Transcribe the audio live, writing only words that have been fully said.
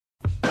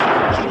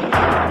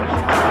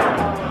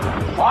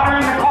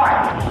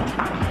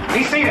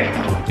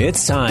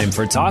It's time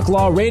for Talk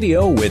Law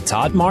Radio with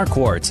Todd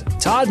Marquardt.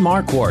 Todd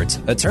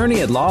Marquardt,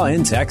 attorney at law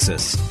in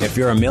Texas. If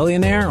you're a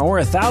millionaire or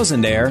a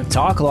thousandaire,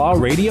 Talk Law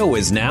Radio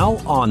is now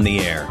on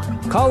the air.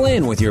 Call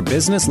in with your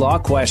business law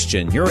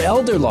question, your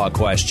elder law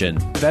question,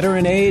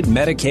 veteran aid,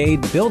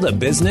 Medicaid, build a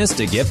business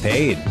to get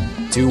paid.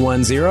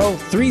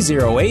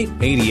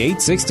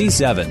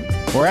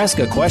 210-308-8867. Or ask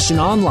a question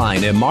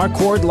online at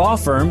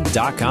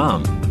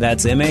marquardtlawfirm.com.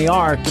 That's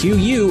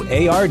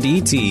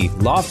MARQUARDT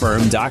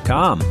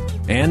lawfirm.com.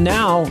 And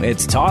now,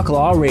 it's Talk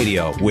Law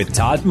Radio with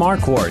Todd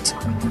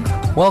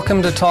Marquardt.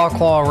 Welcome to Talk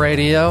Law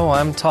Radio.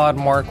 I'm Todd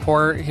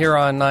Marquardt here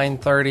on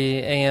 930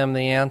 AM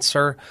The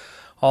Answer,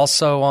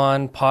 also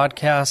on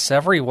podcasts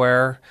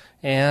everywhere.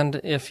 And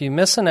if you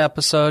miss an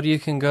episode, you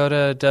can go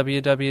to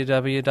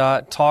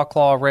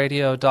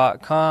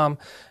www.talklawradio.com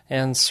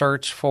and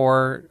search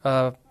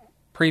for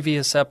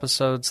previous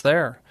episodes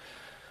there.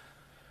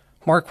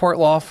 Marquardt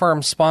Law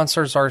Firm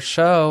sponsors our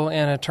show,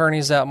 and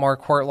attorneys at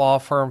Marquardt Law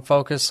Firm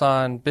focus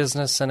on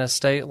business and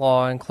estate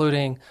law,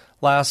 including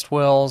last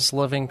wills,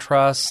 living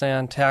trusts,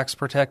 and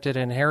tax-protected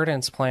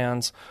inheritance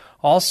plans.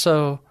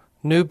 Also,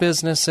 new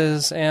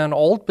businesses and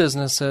old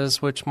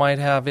businesses which might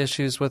have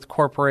issues with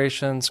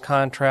corporations,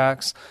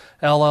 contracts,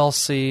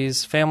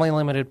 LLCs,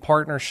 family-limited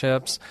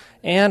partnerships,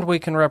 and we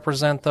can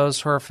represent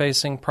those who are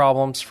facing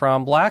problems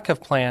from lack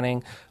of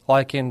planning,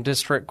 like in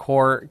district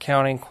court,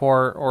 county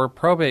court, or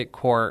probate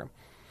court.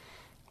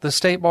 The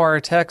State Bar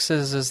of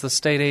Texas is the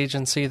state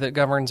agency that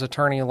governs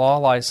attorney law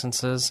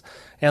licenses,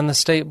 and the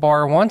State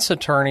Bar wants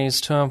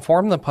attorneys to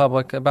inform the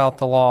public about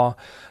the law,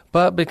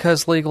 but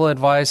because legal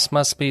advice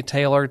must be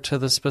tailored to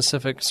the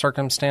specific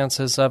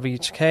circumstances of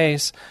each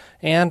case,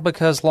 and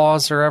because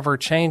laws are ever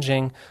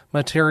changing,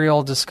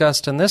 material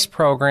discussed in this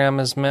program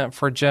is meant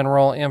for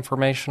general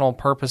informational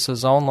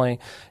purposes only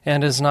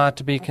and is not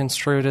to be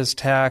construed as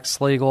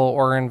tax, legal,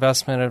 or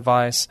investment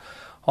advice.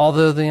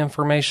 Although the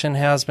information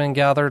has been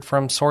gathered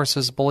from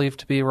sources believed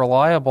to be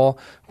reliable,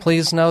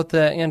 please note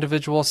that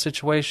individual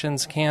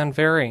situations can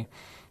vary.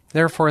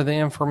 Therefore, the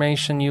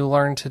information you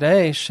learn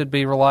today should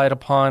be relied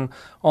upon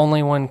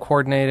only when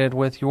coordinated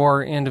with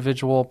your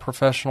individual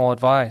professional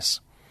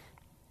advice.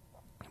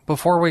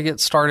 Before we get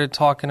started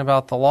talking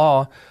about the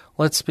law,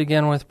 let's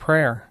begin with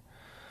prayer.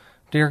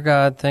 Dear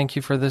God, thank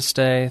you for this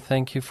day.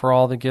 Thank you for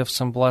all the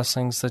gifts and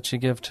blessings that you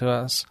give to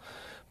us.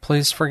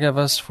 Please forgive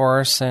us for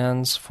our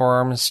sins, for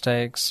our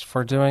mistakes,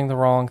 for doing the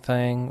wrong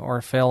thing,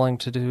 or failing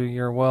to do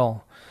your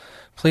will.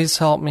 Please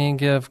help me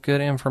give good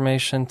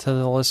information to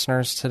the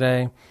listeners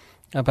today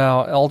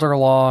about elder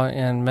law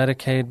and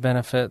Medicaid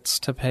benefits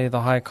to pay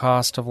the high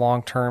cost of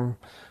long-term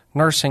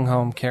nursing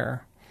home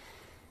care.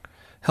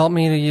 Help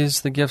me to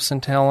use the gifts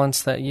and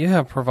talents that you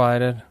have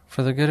provided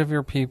for the good of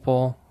your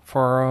people,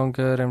 for our own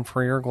good, and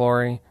for your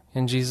glory.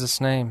 In Jesus'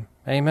 name,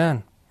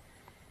 amen.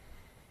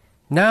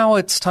 Now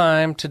it's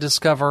time to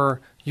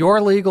discover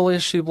your legal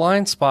issue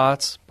blind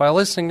spots by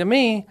listening to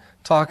me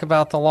talk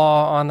about the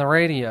law on the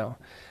radio.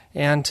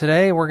 And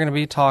today we're going to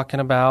be talking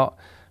about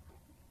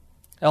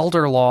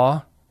elder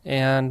law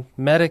and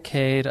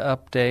Medicaid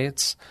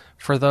updates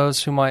for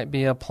those who might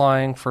be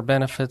applying for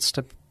benefits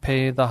to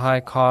pay the high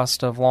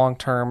cost of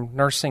long-term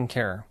nursing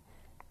care.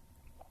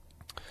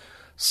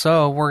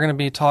 So we're going to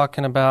be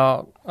talking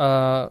about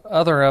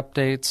other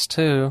updates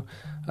too,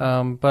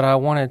 but I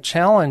want to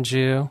challenge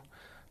you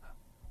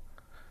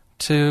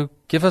to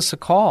give us a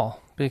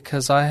call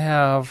because I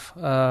have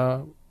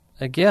a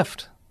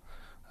gift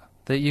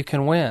that you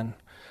can win.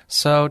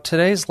 So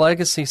today's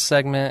legacy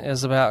segment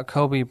is about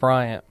Kobe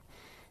Bryant,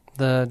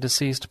 the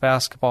deceased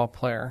basketball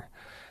player.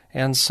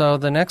 And so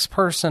the next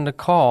person to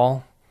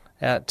call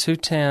at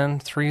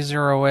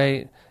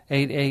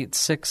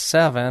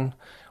 210-308-8867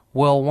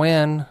 will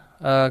win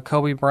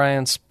Kobe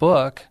Bryant's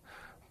book,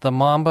 The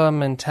Mamba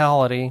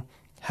Mentality,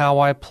 How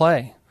I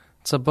Play.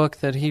 It's a book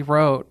that he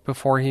wrote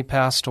before he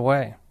passed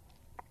away.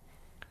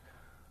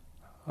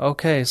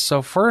 Okay,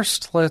 so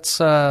first let's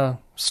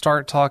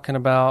start talking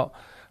about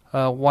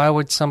why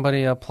would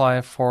somebody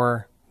apply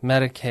for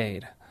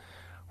Medicaid?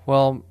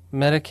 Well,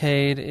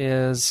 Medicaid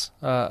is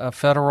a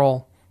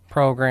federal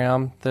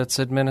program that's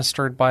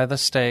administered by the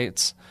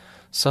states,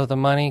 so the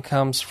money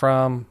comes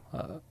from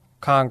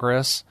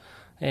Congress,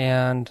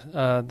 and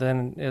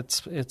then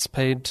it's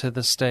paid to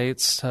the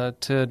states to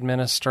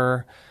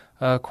administer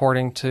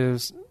according to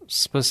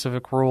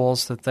specific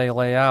rules that they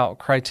lay out,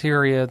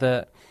 criteria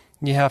that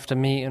you have to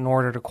meet in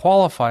order to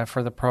qualify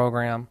for the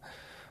program.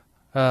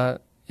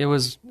 It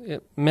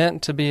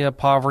meant to be a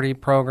poverty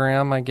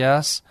program, I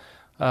guess.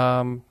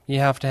 You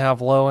have to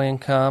have low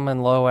income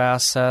and low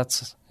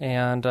assets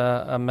and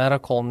a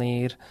medical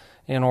need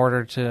in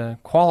order to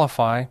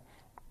qualify.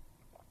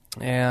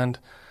 And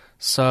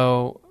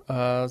so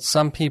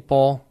some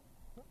people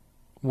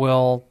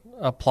will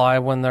apply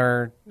when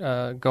they're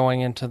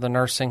going into the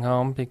nursing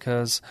home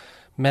because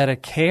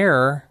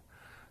Medicare,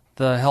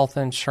 the health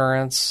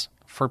insurance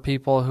for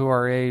people who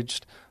are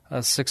aged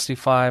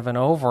 65 and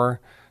over,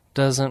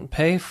 doesn't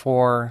pay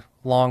for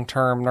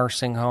long-term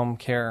nursing home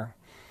care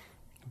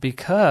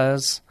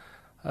because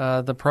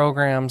the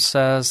program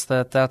says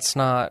that that's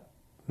not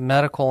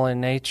medical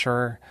in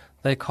nature.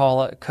 They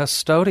call it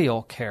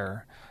custodial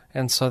care.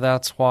 And so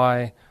that's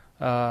why,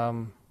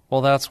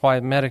 that's why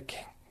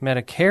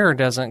Medicare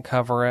doesn't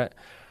cover it.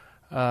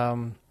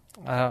 I'm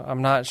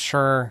not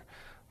sure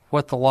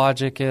what the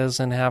logic is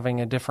in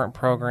having a different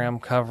program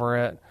cover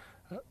it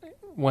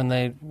when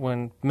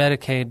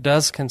Medicaid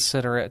does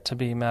consider it to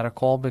be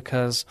medical,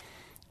 because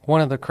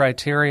one of the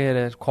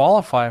criteria to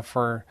qualify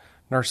for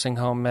nursing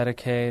home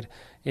Medicaid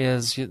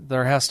is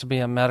there has to be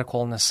a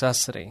medical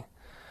necessity,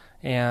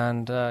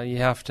 and you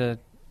have to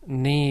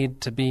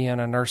need to be in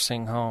a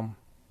nursing home.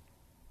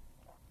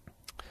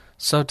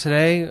 So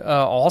today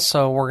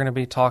also we're going to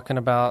be talking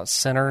about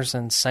sinners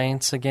and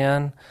saints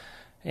again,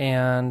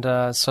 and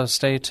so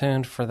stay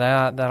tuned for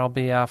that. That'll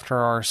be after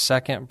our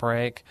second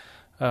break,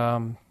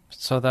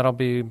 so that'll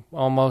be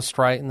almost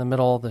right in the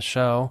middle of the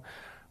show.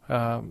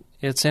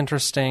 It's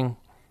interesting.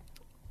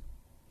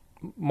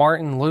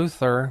 Martin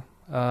Luther,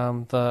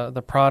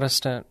 the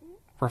Protestant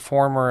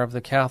reformer of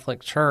the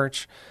Catholic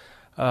Church,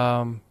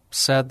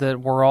 said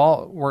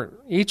that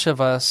each of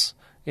us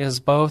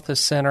is both a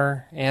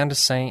sinner and a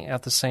saint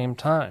at the same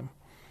time.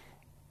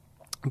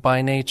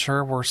 By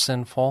nature, we're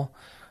sinful,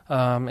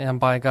 and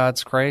by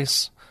God's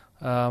grace,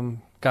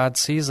 God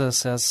sees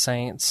us as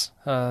saints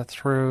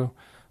through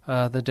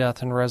the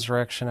death and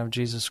resurrection of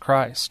Jesus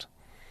Christ.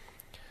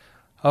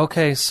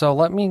 Okay, so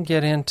let me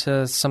get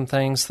into some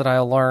things that I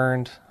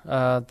learned,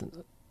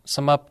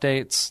 some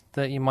updates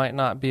that you might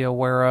not be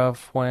aware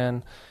of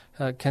when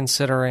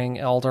considering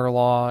elder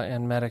law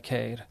and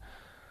Medicaid.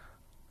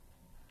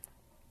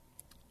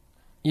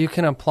 You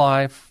can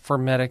apply for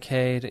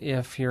Medicaid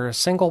if you're a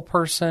single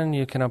person.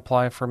 You can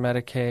apply for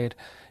Medicaid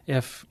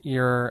if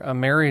you're a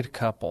married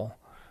couple.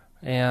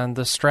 And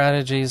the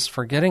strategies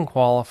for getting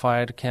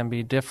qualified can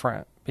be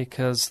different,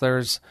 because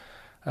there's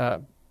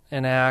an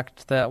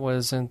act that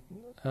was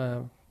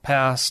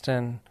passed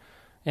and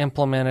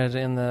implemented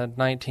in the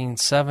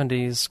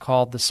 1970s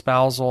called the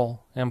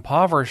Spousal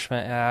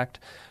Impoverishment Act,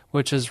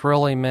 which is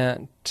really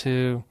meant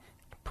to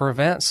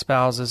prevent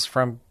spouses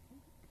from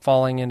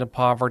falling into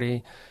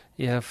poverty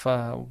if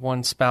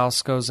one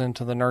spouse goes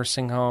into the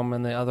nursing home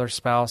and the other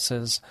spouse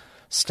is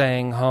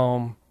staying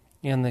home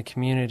in the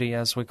community,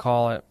 as we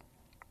call it.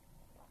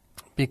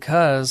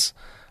 Because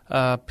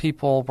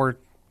people were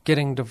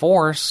getting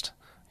divorced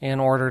in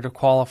order to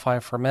qualify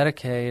for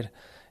Medicaid,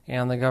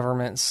 and the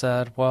government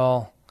said,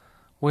 well,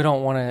 we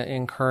don't want to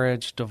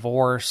encourage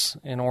divorce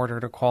in order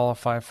to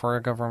qualify for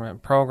a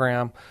government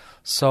program,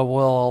 so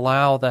we'll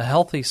allow the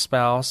healthy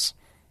spouse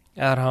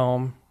at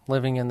home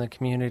living in the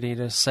community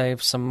to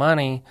save some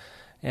money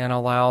and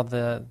allow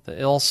the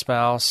ill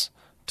spouse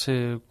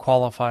to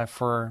qualify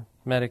for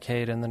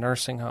Medicaid in the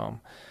nursing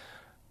home.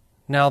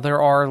 Now,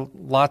 there are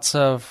lots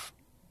of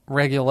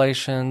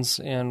regulations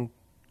in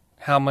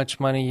how much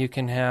money you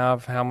can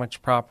have, how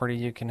much property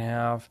you can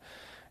have,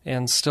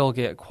 and still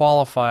get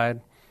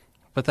qualified.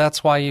 But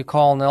that's why you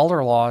call an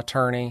elder law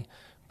attorney,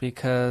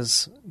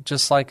 because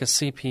just like a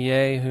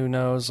CPA who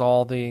knows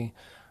all the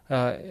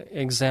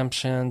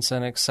exemptions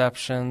and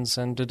exceptions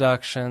and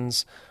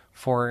deductions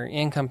for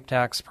income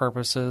tax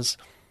purposes,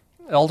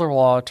 elder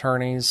law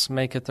attorneys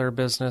make it their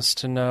business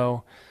to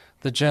know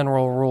the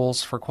general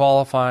rules for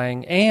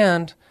qualifying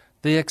and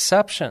the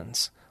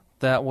exceptions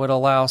that would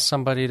allow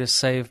somebody to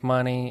save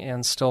money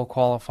and still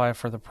qualify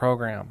for the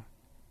program.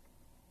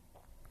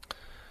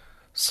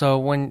 So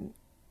when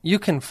you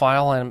can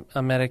file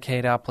a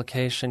Medicaid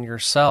application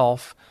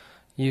yourself,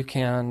 you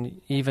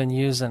can even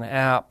use an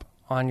app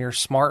on your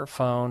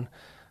smartphone.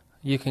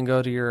 You can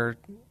go to your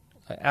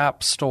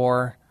app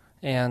store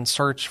and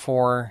search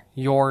for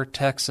Your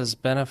Texas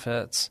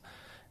Benefits,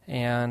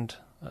 and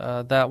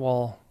that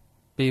will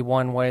be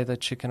one way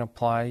that you can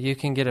apply. You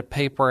can get a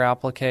paper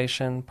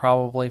application,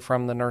 probably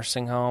from the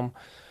nursing home,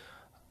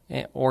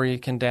 or you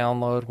can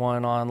download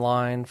one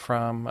online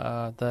from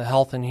the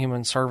Health and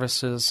Human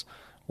Services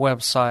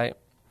website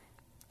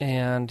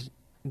and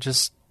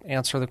just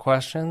answer the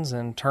questions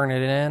and turn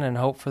it in and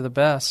hope for the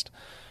best.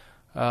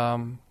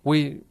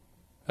 We,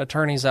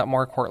 attorneys at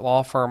Marquardt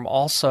Law Firm,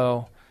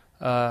 also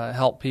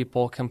help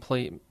people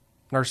complete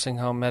nursing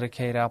home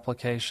Medicaid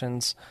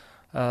applications.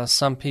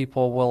 Some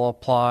people will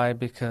apply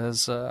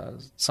because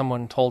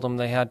someone told them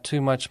they had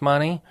too much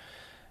money,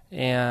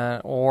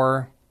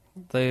 or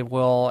they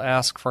will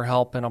ask for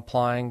help in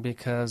applying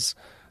because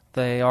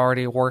they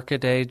already work a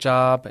day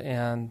job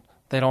and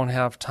they don't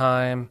have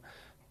time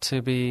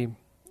to be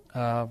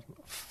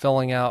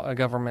filling out a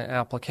government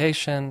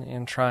application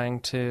and trying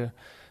to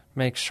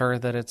make sure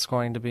that it's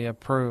going to be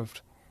approved.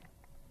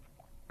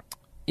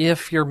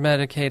 If your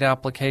Medicaid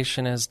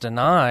application is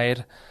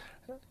denied,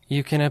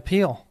 you can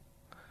appeal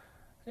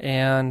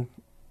and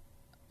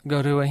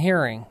go to a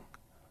hearing.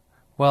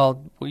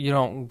 Well, you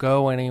don't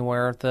go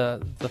anywhere.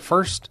 The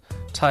first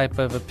type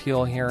of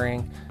appeal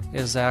hearing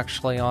is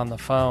actually on the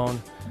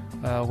phone.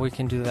 We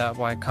can do that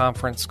by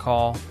conference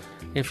call.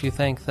 If you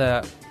think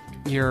that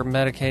your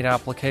Medicaid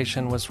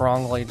application was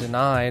wrongly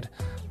denied,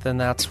 then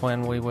that's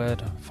when we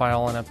would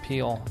file an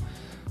appeal.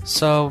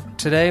 So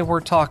today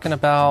we're talking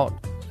about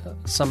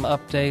some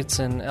updates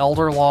in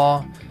elder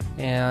law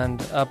and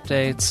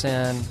updates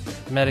in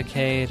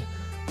Medicaid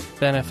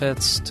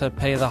benefits to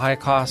pay the high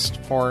cost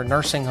for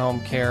nursing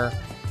home care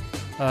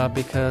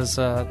because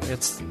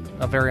it's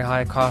a very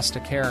high cost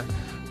of care.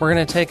 We're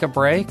going to take a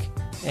break,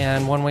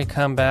 and when we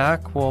come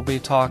back, we'll be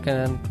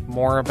talking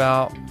more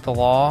about the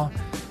law,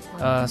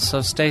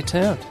 so stay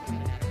tuned.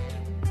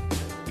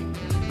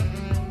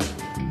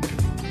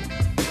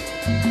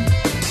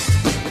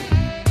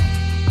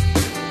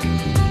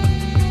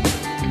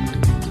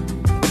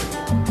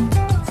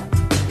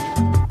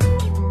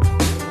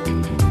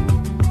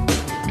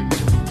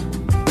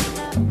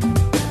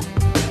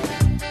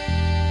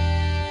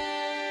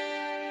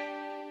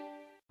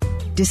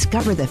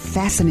 Discover the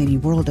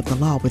fascinating world of the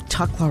law with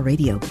Talk Law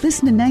Radio.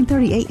 Listen to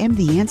 9:30 a.m.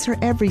 The Answer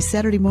every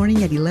Saturday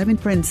morning at 11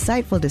 for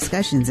insightful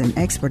discussions and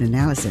expert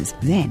analysis.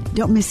 Then,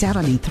 don't miss out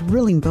on a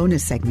thrilling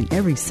bonus segment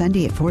every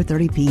Sunday at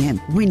 4:30 p.m.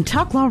 when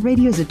Talk Law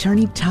Radio's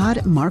attorney Todd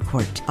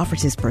Marquardt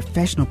offers his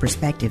professional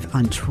perspective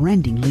on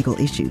trending legal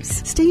issues.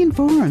 Stay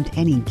informed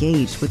and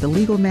engaged with the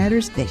legal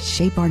matters that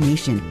shape our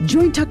nation.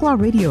 Join Talk Law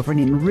Radio for an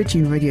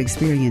enriching radio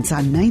experience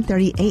on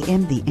 9:30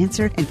 a.m. The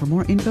Answer. And for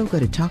more info, go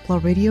to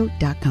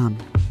talklawradio.com.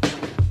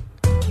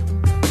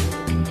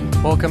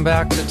 Welcome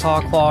back to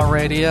Talk Law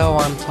Radio.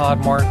 I'm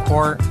Todd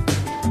Marquardt.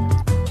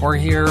 We're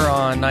here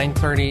on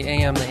 9:30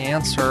 a.m. The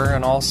Answer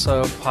and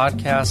also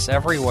podcasts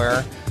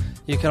everywhere.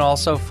 You can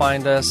also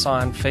find us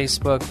on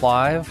Facebook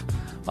Live,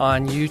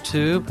 on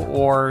YouTube,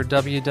 or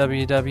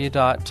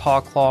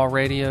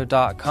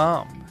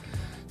www.talklawradio.com.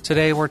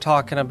 Today we're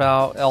talking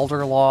about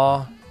elder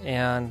law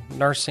and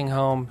nursing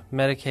home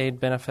Medicaid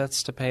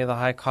benefits to pay the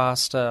high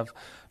cost of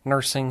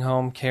nursing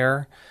home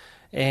care.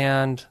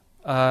 And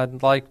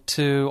I'd like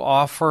to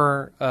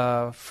offer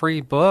a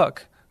free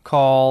book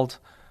called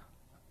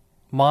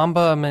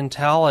Mamba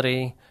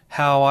Mentality,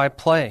 How I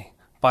Play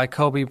by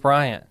Kobe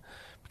Bryant,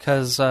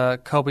 because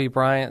Kobe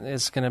Bryant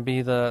is going to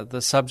be the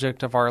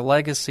subject of our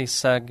legacy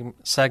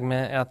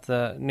segment at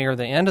near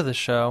the end of the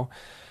show.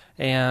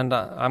 And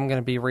I'm going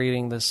to be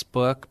reading this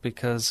book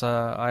because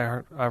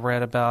I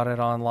read about it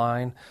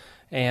online.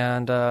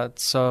 And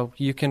so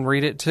you can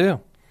read it too.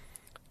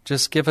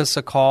 Just give us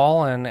a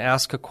call and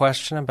ask a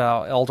question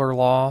about elder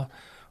law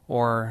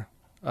or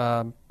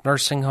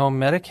nursing home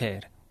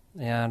Medicaid,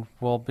 and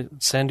we'll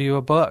send you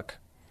a book.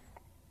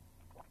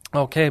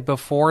 Okay,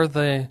 before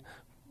the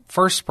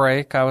first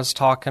break, I was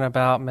talking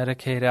about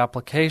Medicaid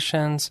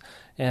applications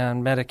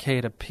and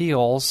Medicaid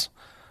appeals.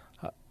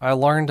 I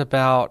learned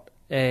about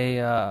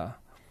a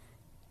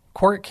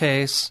court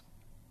case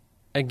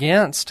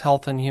against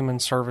Health and Human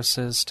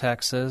Services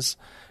Texas,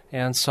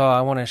 and so I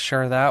want to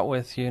share that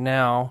with you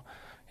now.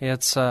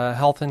 It's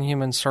Health and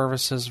Human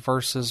Services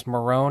versus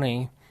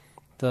Maroney.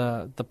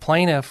 The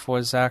plaintiff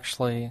was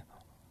actually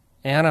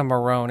Anna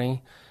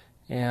Maroney,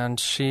 and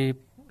she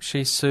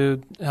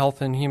sued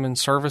Health and Human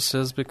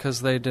Services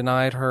because they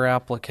denied her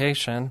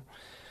application,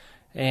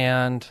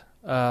 and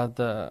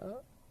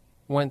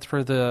went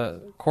through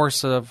the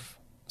course of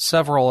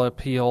several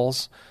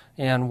appeals,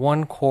 and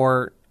one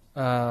court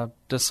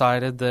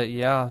decided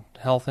that,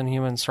 Health and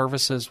Human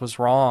Services was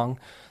wrong.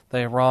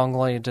 They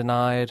wrongly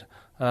denied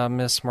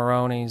Miss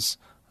Maroney's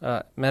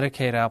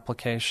Medicaid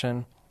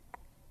application.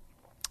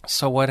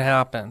 So what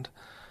happened?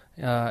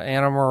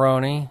 Anna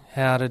Maroney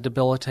had a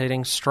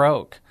debilitating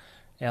stroke,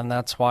 and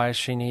that's why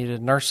she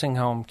needed nursing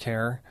home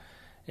care.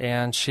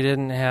 And she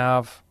didn't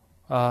have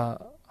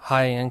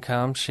high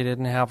income. She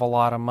didn't have a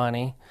lot of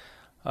money.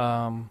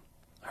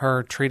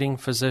 Her treating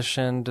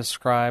physician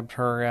described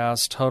her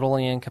as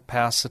totally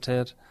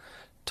incapacitated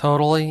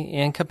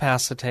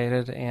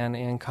and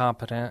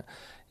incompetent,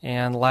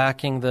 and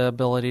lacking the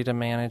ability to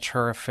manage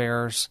her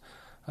affairs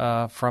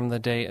from the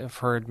date of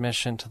her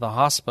admission to the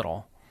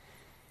hospital.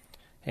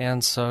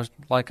 And so,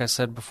 like I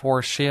said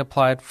before, she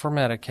applied for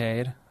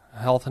Medicaid.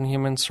 Health and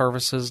Human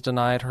Services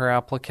denied her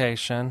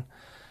application,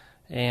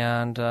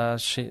 and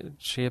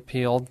she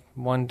appealed.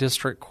 One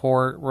district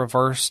court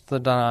reversed the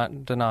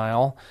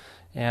denial,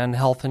 and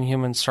Health and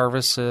Human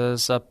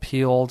Services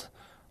appealed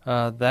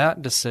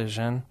that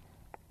decision.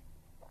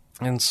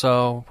 And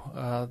so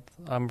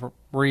I'm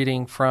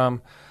reading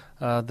from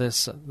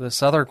this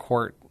other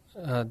court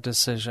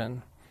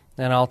decision,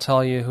 and I'll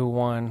tell you who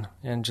won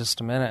in just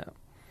a minute.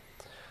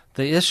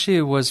 The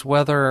issue was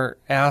whether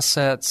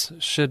assets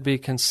should be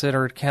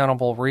considered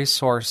countable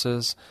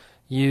resources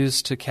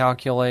used to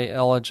calculate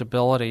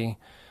eligibility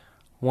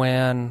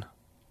when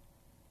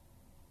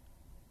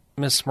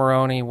Ms.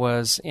 Maroney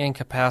was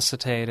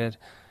incapacitated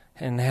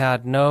and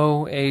had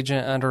no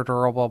agent under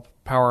durable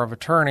power of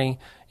attorney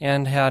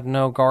and had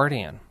no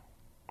guardian.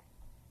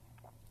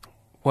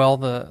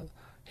 Well,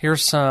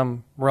 here's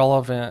some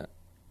relevant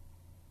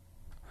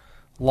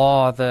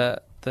law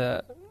that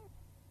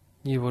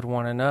you would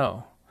want to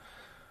know.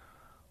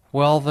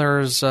 Well,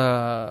 there's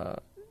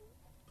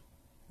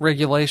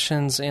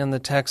regulations in the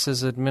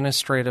Texas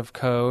Administrative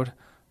Code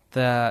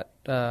that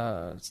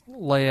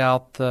lay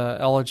out the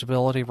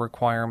eligibility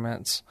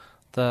requirements,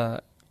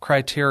 the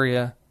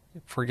criteria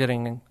for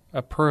getting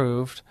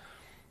approved,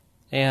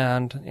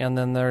 and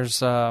then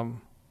there's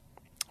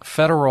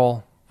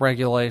federal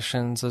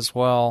regulations as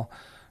well.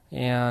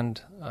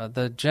 And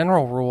the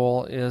general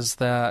rule is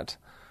that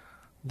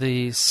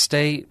the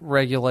state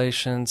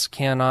regulations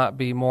cannot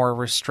be more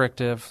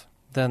restrictive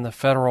than the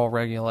federal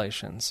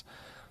regulations.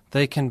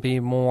 They can be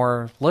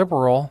more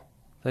liberal.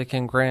 They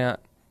can grant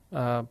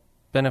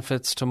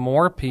benefits to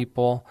more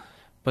people,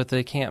 but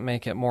they can't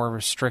make it more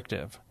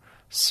restrictive.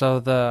 So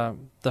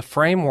the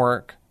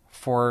framework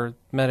for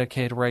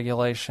Medicaid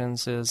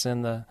regulations is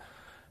in the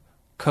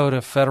Code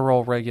of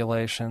Federal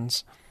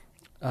Regulations,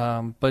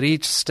 but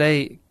each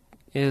state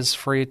is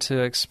free to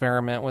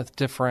experiment with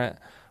different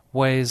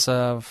ways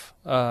of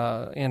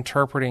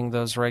interpreting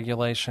those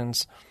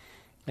regulations.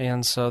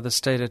 And so the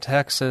state of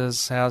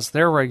Texas has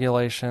their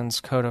regulations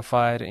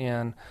codified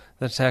in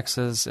the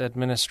Texas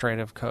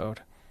Administrative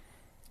Code.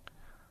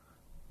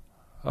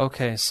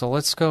 Okay, so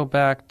let's go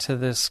back to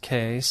this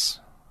case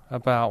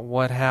about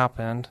what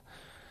happened.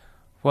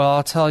 Well,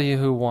 I'll tell you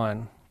who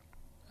won.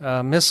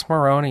 Miss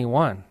Maroney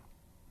won.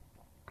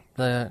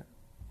 The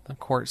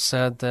court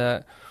said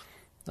that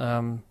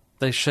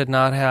they should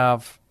not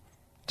have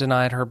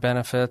denied her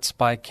benefits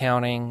by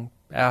counting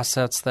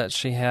assets that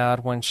she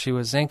had when she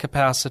was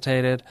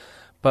incapacitated,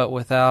 but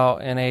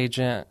without an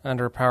agent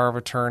under power of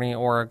attorney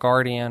or a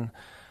guardian,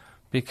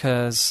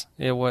 because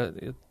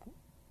there's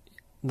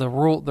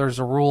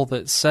a rule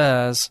that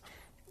says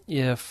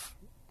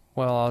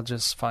I'll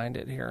just find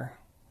it here.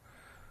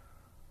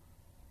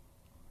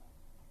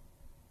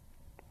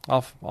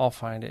 I'll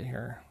find it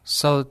here.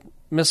 So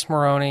Miss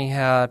Maroney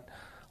had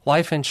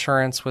life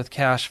insurance with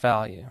cash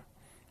value.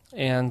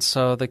 And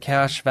so the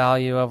cash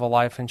value of a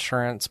life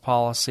insurance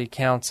policy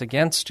counts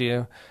against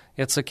you.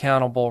 It's a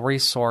countable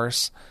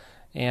resource.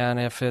 And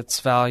if it's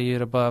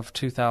valued above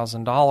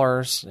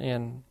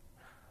 $2,000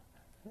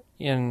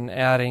 in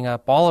adding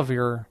up all of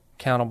your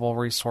countable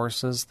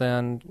resources,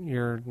 then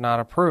you're not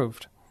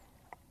approved.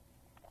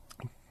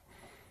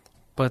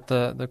 But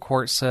the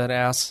court said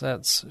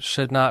assets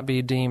should not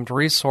be deemed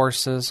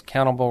resources,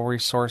 countable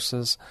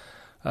resources,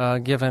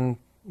 given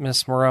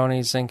Miss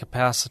Maroney's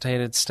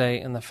incapacitated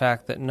state and the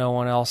fact that no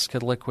one else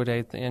could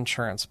liquidate the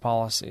insurance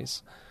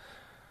policies.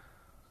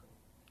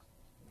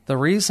 The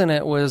reason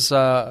it was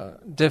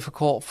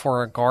difficult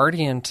for a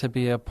guardian to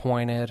be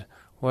appointed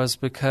was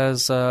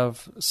because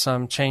of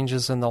some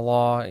changes in the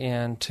law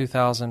in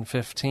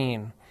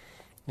 2015.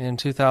 In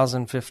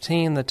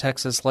 2015, the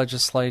Texas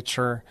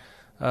legislature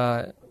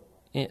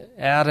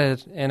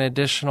added an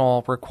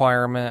additional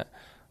requirement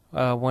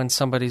when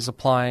somebody's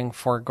applying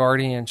for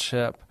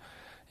guardianship.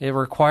 It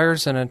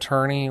requires an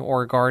attorney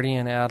or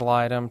guardian ad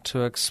litem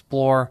to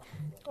explore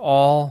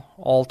all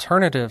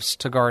alternatives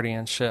to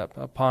guardianship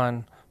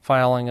upon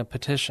filing a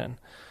petition.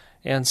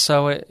 And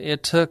so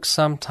it took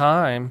some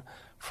time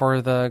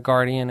for the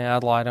guardian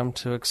ad litem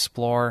to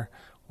explore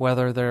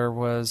whether there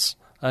was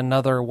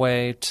another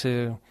way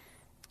to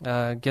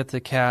get the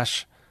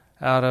cash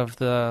out of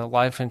the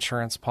life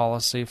insurance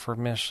policy for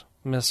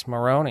Miss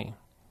Maroney.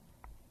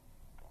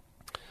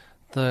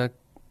 The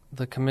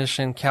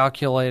commission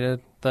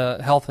calculated, the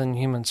Health and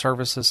Human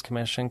Services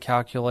Commission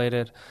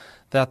calculated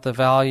that the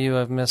value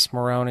of Miss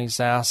Maroney's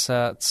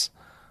assets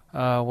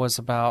was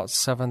about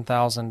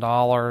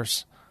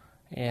 $7,000,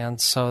 and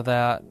so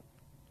that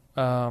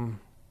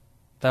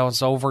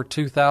was over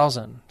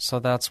 $2,000. So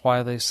that's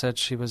why they said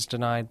she was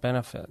denied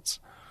benefits.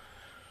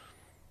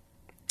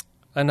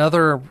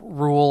 Another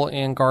rule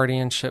in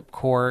guardianship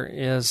court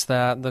is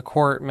that the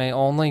court may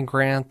only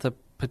grant the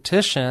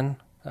petition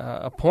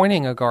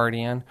appointing a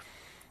guardian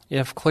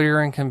if clear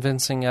and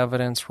convincing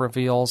evidence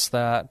reveals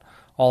that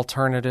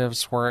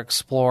alternatives were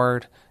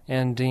explored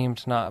and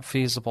deemed not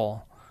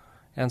feasible.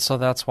 And so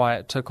that's why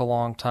it took a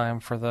long time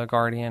for the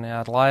guardian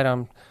ad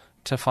litem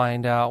to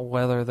find out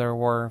whether there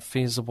were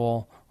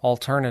feasible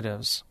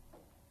alternatives.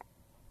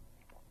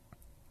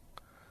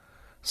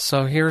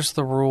 So here's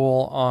the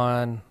rule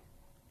on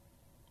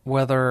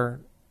whether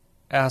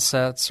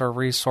assets or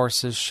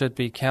resources should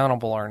be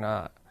countable or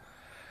not.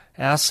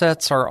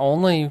 Assets are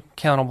only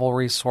countable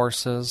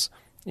resources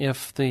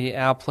if the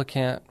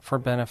applicant for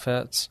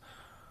benefits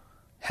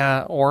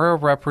or a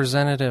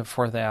representative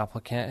for the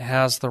applicant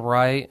has the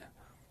right,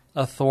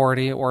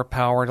 authority, or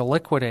power to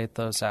liquidate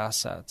those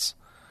assets.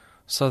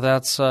 So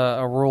that's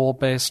a rule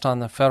based on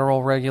the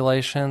federal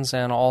regulations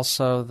and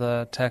also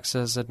the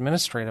Texas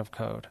Administrative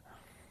Code.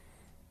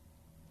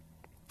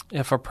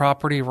 If a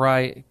property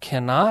right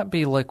cannot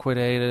be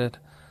liquidated,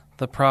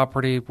 the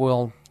property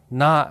will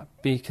not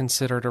be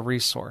considered a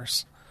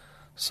resource.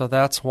 So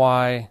that's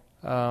why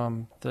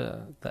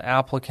the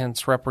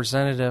applicant's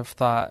representative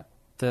thought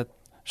that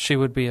she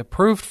would be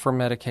approved for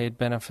Medicaid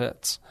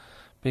benefits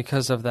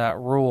because of that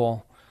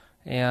rule.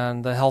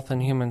 And the Health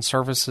and Human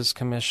Services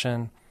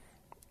Commission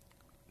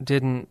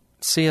didn't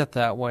see it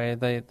that way.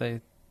 They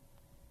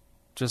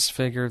just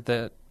figured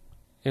that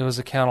it was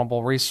a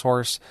countable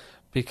resource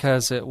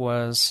because it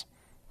was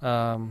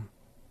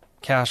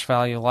cash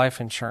value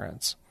life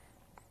insurance.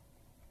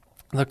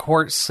 The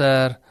court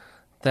said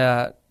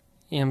that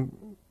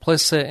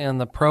implicit in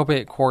the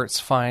probate court's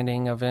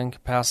finding of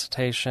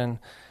incapacitation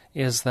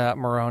is that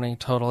Maroney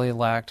totally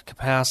lacked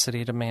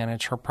capacity to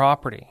manage her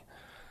property.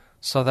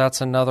 So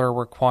that's another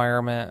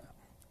requirement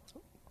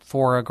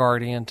for a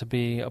guardian to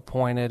be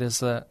appointed, is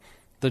that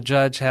the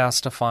judge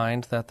has to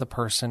find that the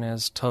person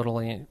is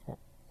totally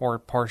or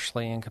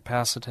partially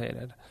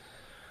incapacitated.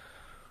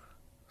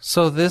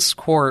 So this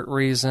court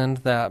reasoned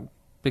that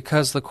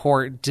because the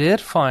court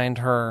did find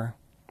her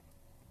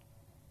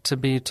to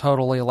be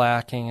totally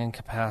lacking in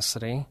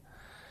capacity,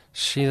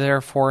 she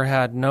therefore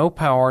had no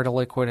power to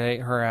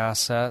liquidate her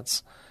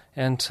assets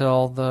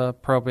until the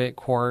probate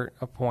court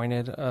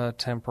appointed a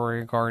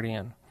temporary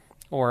guardian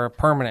or a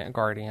permanent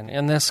guardian.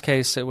 In this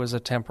case, it was a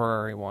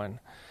temporary one,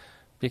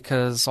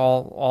 because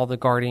all the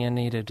guardian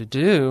needed to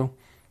do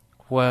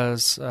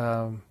was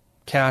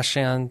cash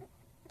in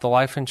the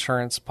life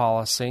insurance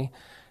policy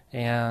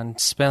and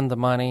spend the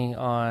money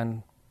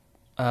on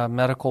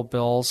medical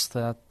bills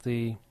that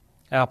the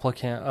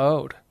applicant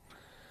owed.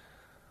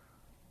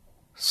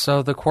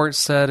 So the court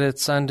said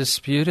it's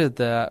undisputed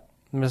that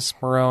Ms.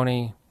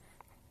 Maroney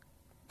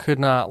could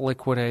not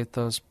liquidate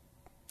those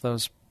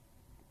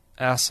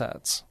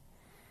assets.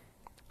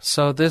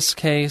 So this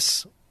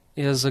case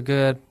is a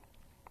good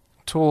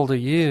tool to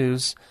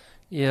use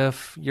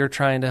if you're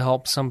trying to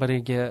help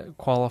somebody get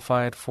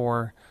qualified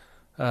for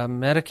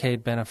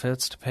Medicaid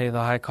benefits to pay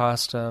the high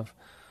cost of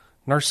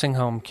nursing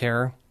home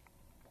care,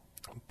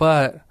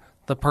 but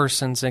the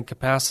person's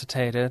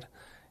incapacitated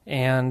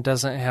and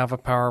doesn't have a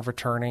power of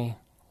attorney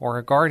or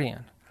a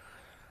guardian.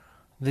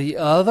 The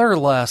other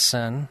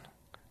lesson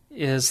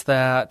is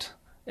that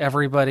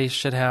everybody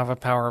should have a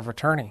power of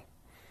attorney,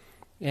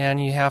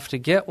 and you have to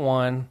get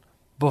one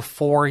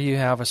before you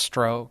have a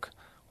stroke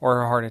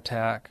or a heart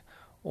attack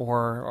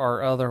or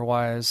are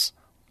otherwise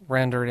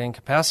rendered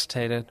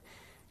incapacitated,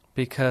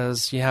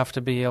 because you have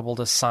to be able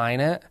to sign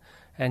it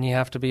and you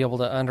have to be able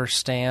to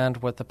understand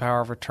what the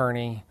power of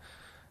attorney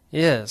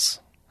is.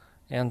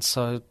 And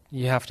so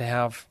you have to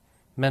have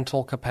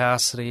mental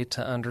capacity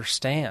to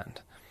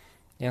understand.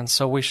 And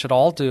so we should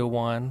all do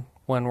one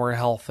when we're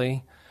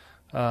healthy,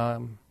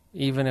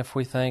 even if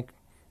we think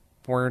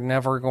we're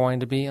never going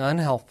to be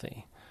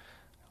unhealthy.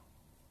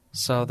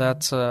 So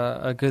that's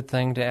a good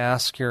thing to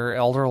ask your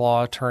elder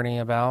law attorney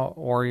about,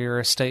 or your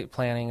estate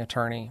planning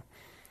attorney,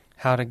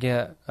 how to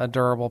get a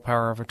durable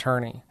power of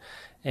attorney.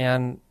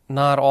 And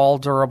not all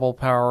durable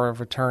power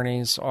of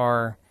attorneys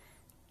are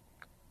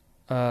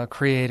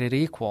created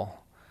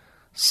equal.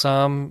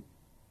 Some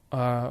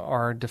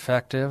are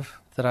defective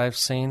that I've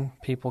seen,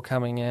 people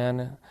coming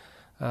in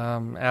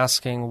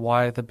asking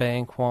why the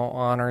bank won't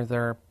honor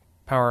their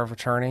power of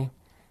attorney.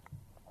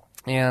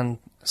 And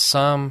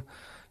some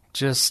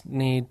just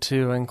need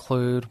to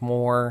include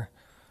more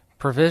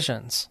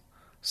provisions.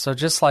 So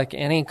just like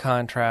any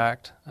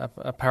contract,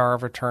 a power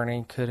of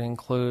attorney could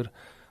include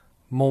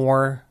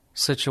more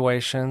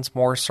situations,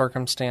 more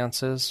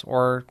circumstances,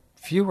 or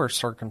fewer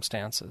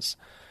circumstances.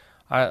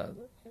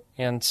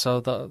 And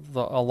so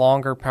a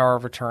longer power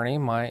of attorney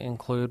might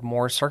include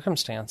more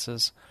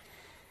circumstances.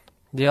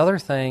 The other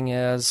thing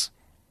is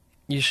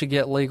you should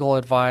get legal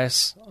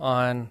advice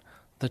on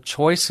the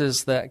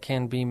choices that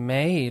can be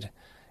made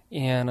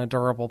in a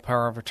durable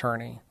power of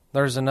attorney.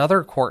 There's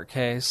another court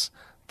case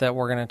that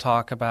we're going to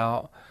talk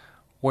about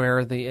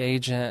where the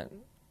agent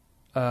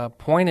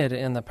appointed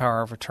in the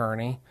power of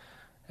attorney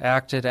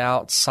acted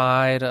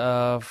outside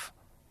of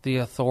the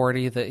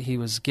authority that he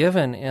was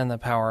given in the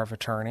power of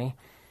attorney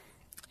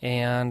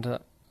and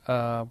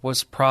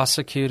was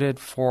prosecuted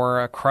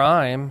for a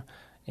crime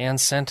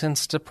and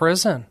sentenced to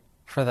prison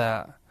for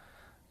that.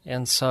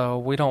 And so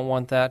we don't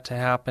want that to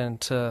happen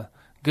to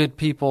good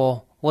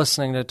people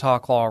listening to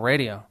Talk Law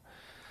Radio.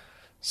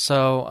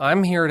 So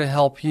I'm here to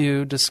help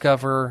you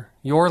discover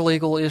your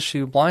legal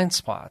issue blind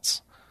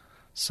spots.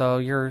 So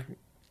you're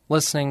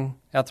listening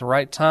at the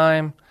right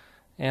time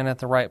and at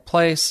the right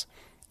place.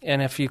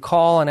 And if you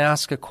call and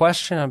ask a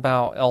question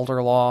about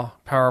elder law,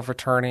 power of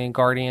attorney,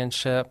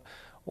 guardianship,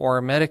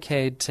 or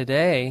Medicaid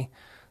today,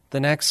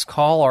 the next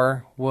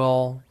caller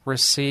will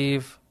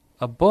receive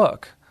a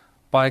book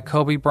by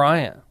Kobe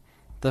Bryant,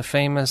 the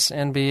famous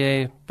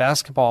NBA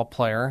basketball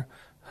player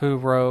who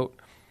wrote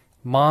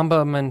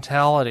Mamba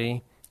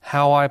Mentality,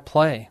 How I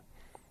Play.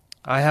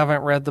 I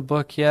haven't read the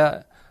book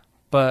yet,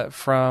 but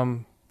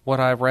from what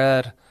I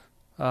read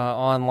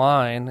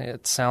online,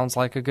 it sounds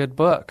like a good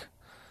book.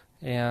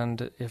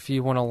 And if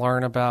you want to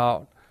learn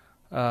about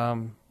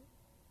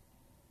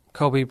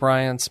Kobe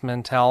Bryant's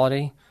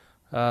mentality,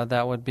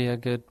 that would be a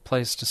good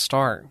place to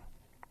start.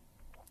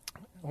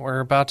 We're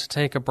about to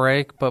take a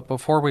break, but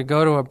before we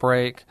go to a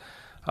break,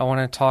 I want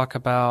to talk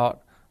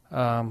about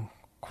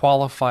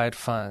qualified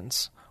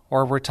funds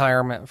or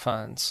retirement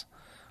funds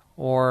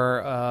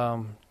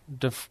or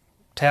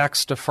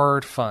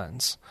tax-deferred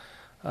funds.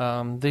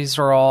 These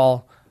are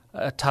all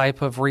a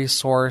type of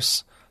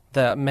resource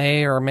that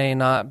may or may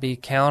not be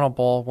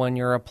countable when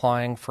you're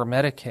applying for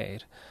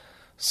Medicaid.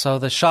 So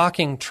the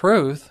shocking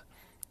truth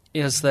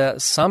is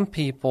that some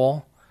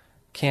people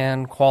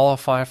can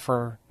qualify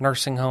for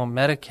nursing home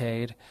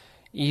Medicaid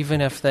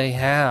even if they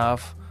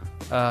have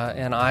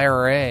an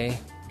IRA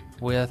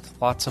with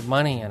lots of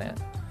money in it.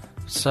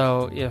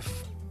 So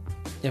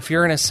if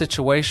you're in a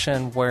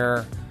situation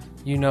where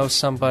you know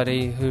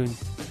somebody who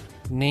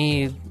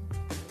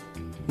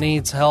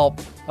needs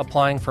help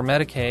applying for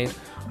Medicaid,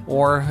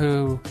 or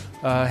who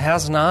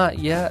has not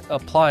yet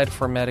applied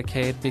for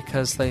Medicaid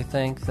because they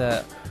think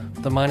that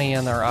the money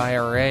in their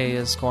IRA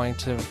is going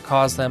to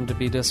cause them to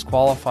be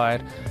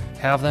disqualified,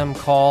 have them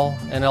call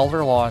an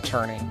elder law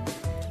attorney.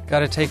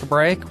 Got to take a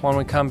break. When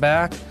we come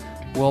back,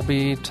 we'll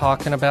be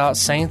talking about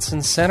saints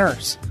and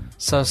sinners.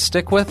 So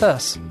stick with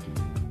us.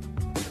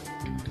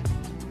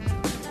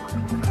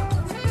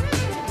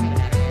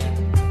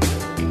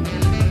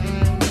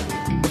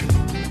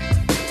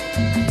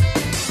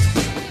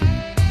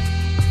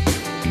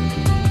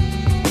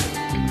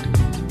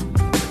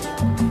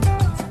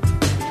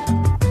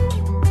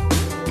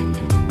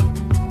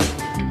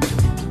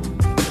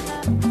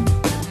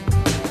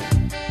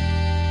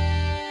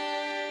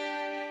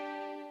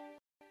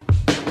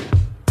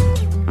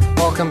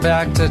 Welcome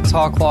back to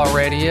Talk Law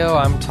Radio.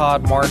 I'm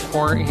Todd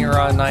Marquardt here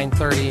on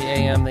 9:30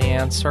 a.m. The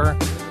Answer,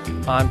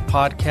 on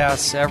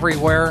podcasts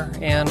everywhere,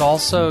 and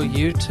also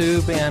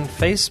YouTube and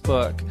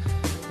Facebook.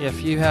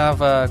 If you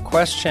have a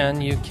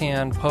question, you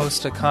can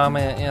post a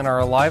comment in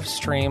our live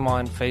stream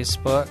on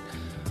Facebook,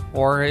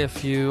 or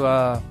if you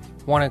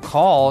want to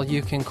call,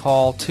 you can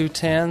call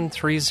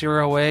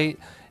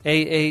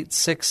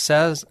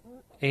 210-308-8867,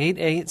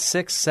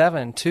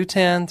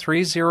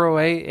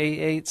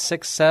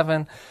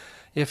 210-308-8867.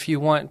 If you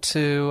want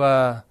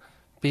to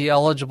be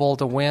eligible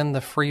to win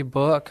the free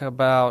book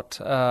about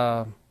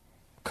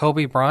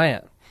Kobe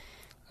Bryant.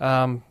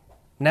 Now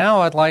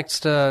I'd like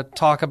to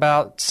talk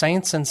about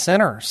saints and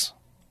sinners.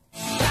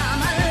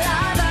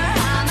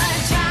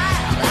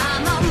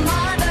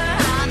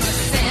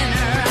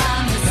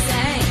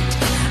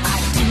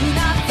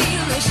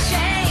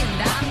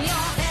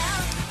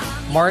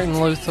 Martin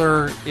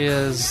Luther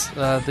is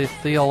the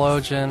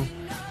theologian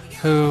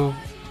who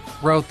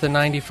wrote the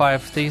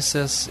 95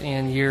 Thesis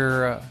in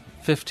year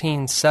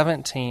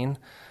 1517.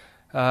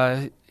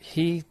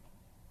 He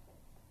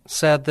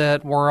said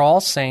that we're all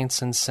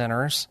saints and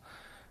sinners,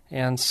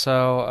 and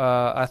so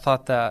I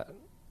thought that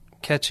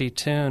catchy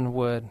tune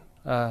would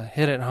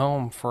hit it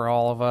home for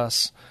all of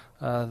us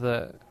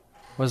that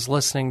was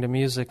listening to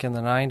music in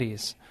the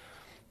 90s.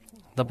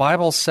 The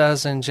Bible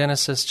says in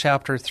Genesis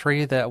chapter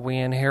 3 that we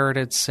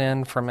inherited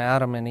sin from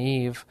Adam and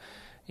Eve,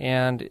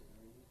 and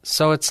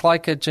so it's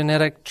like a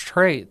genetic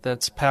trait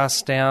that's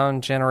passed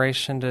down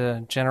generation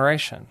to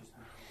generation.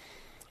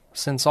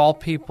 Since all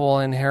people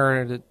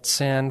inherited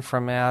sin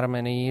from Adam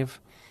and Eve,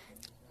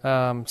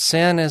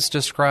 sin is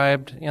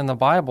described in the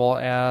Bible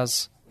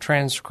as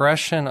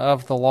transgression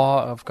of the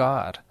law of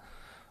God.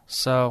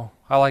 So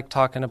I like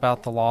talking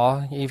about the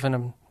law,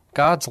 even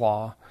God's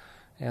law.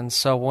 And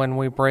so when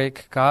we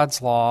break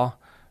God's law,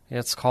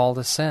 it's called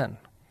a sin.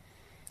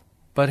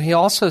 But he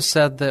also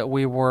said that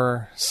we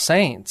were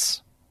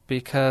saints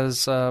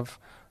because of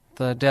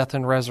the death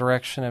and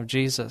resurrection of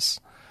Jesus.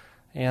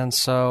 And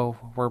so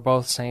we're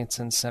both saints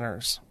and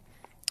sinners.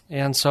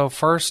 And so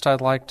first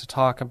I'd like to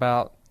talk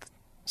about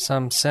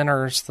some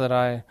sinners that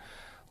I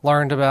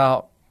learned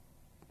about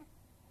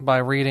by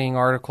reading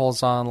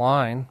articles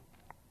online.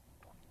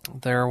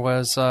 There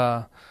was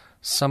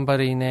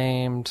somebody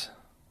named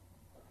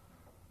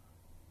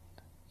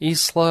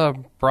Isla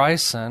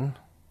Bryson,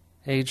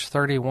 age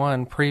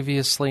 31,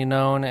 previously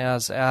known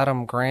as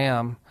Adam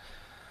Graham,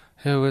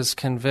 who was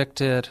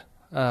convicted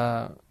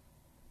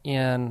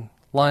in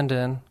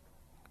London,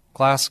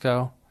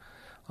 Glasgow,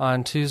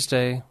 on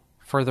Tuesday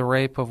for the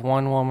rape of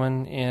one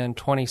woman in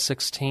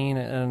 2016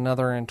 and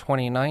another in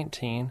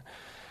 2019.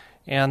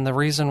 And the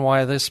reason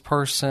why this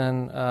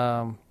person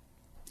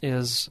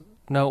is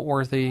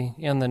noteworthy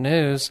in the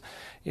news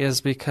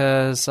is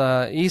because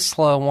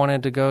Isla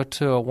wanted to go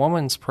to a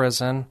woman's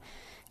prison,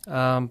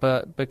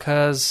 but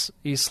because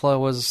Isla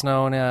was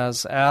known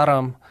as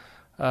Adam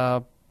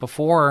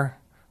before,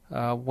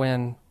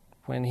 when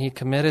he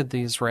committed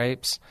these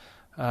rapes,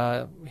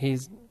 he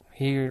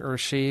or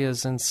she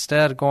is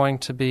instead going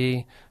to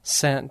be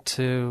sent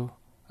to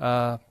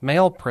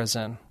male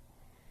prison.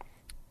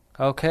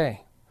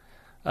 Okay.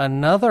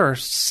 Another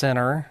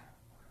sinner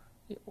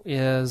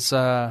is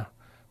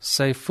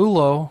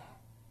Sayfulo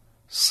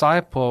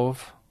Saipov,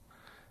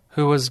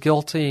 who was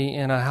guilty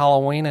in a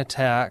Halloween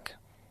attack.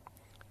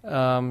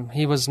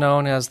 He was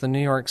known as the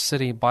New York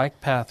City bike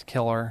path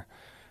killer.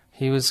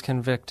 He was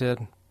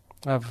convicted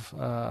of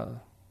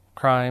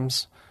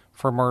crimes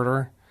for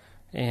murder,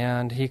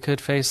 and he could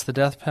face the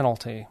death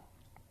penalty.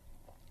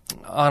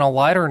 On a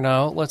lighter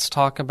note, let's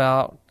talk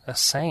about a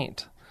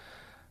saint.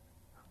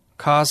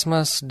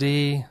 Cosmas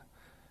D.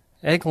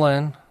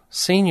 Eglin,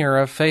 Sr.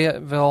 of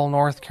Fayetteville,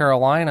 North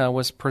Carolina,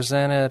 was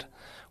presented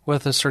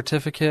with a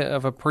certificate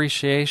of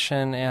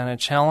appreciation and a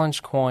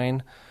challenge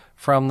coin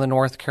from the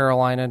North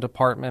Carolina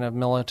Department of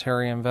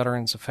Military and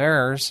Veterans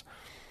Affairs.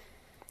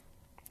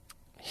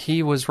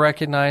 He was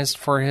recognized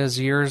for his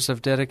years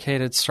of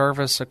dedicated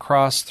service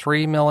across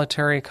 3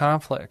 military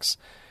conflicts.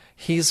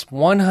 He's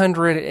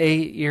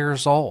 108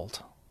 years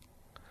old.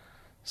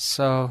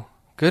 So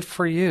good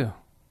for you.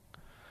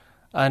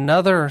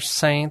 Another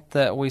saint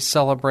that we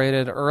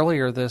celebrated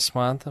earlier this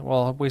month,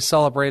 well, we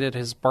celebrated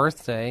his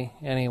birthday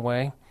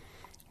anyway,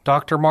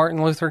 Dr.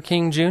 Martin Luther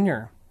King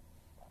Jr.,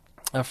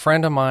 a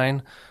friend of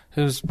mine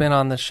who's been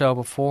on the show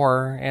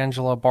before,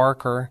 Angela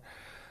Barker,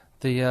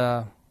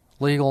 the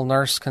legal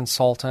nurse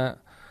consultant.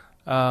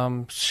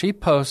 She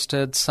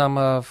posted some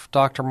of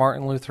Dr.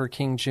 Martin Luther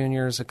King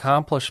Jr.'s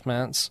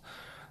accomplishments,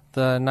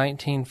 the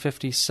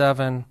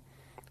 1957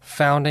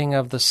 founding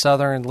of the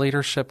Southern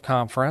Leadership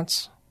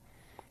Conference,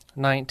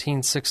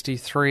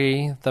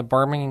 1963, the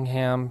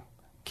Birmingham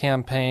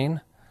Campaign,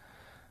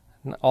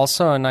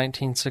 also in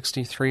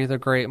 1963, the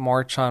Great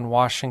March on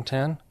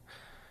Washington,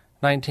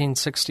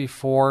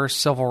 1964,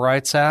 Civil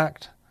Rights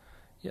Act.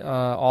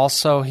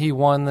 Also, he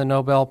won the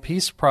Nobel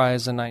Peace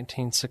Prize in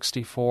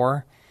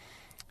 1964,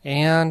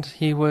 and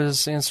he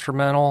was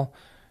instrumental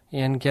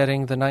in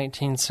getting the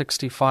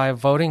 1965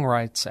 Voting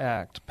Rights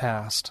Act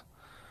passed.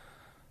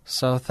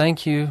 So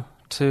thank you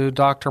to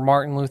Dr.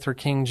 Martin Luther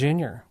King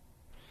Jr.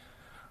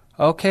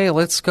 Okay,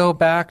 let's go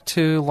back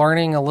to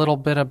learning a little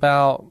bit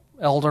about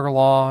elder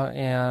law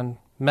and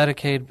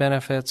Medicaid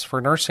benefits for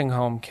nursing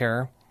home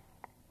care.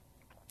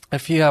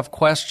 If you have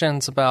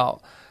questions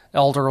about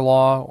elder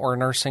law or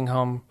nursing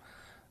home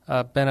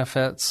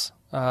benefits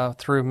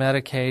through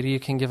Medicaid, you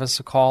can give us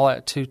a call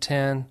at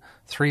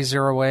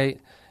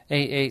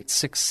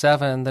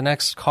 210-308-8867. The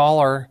next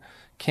caller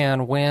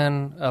can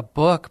win a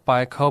book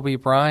by Kobe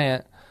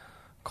Bryant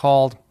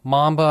called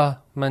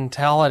Mamba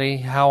Mentality,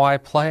 How I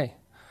Play.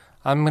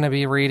 I'm going to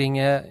be reading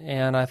it,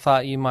 and I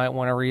thought you might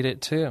want to read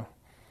it too.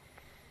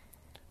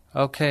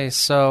 Okay,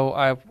 so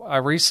I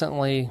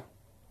recently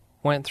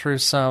went through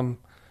some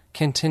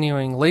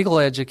continuing legal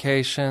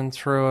education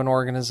through an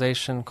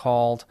organization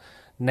called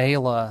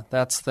NALA.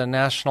 That's the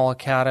National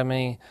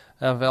Academy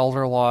of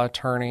Elder Law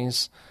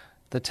Attorneys.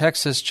 The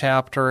Texas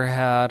chapter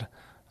had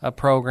a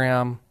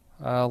program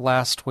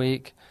last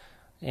week,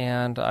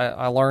 and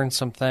I learned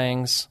some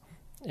things.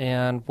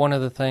 And one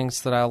of the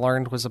things that I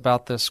learned was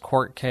about this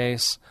court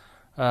case,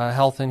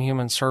 Health and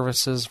Human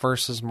Services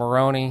versus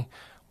Maroney.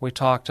 We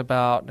talked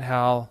about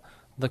how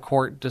the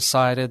court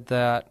decided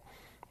that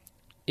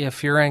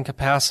if you're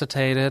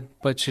incapacitated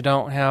but you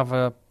don't have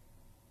a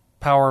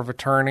power of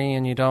attorney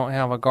and you don't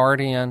have a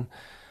guardian,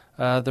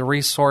 the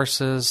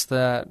resources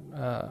that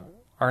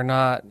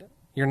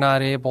you're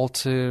not able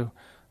to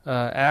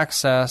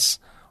access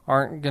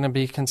are not going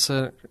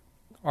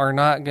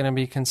to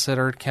be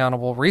considered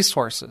countable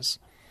resources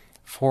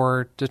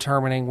for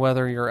determining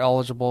whether you're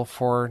eligible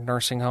for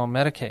nursing home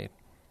Medicaid.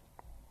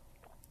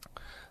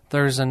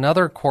 There's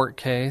another court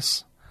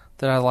case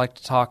that I'd like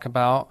to talk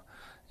about,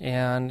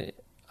 and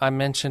I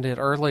mentioned it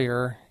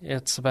earlier.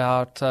 It's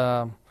about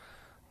the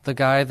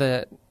guy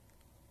that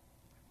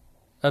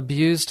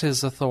abused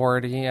his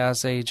authority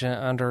as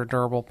agent under a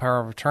durable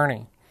power of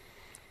attorney.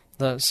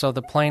 So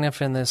the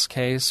plaintiff in this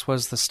case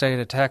was the state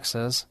of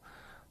Texas.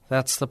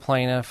 That's the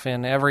plaintiff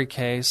in every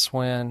case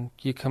when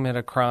you commit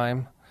a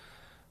crime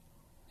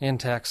in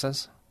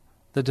Texas.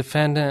 The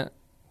defendant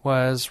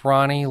was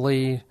Ronnie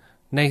Lee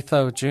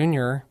Natho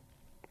Jr.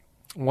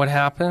 What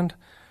happened?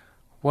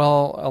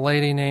 Well, a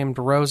lady named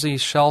Rosie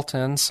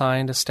Shelton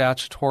signed a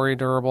statutory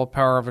durable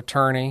power of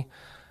attorney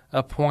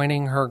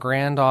appointing her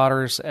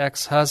granddaughter's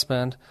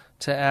ex-husband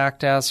to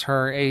act as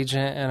her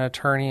agent and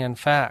attorney in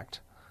fact.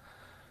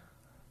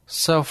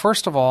 So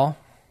first of all,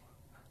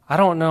 I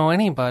don't know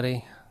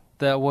anybody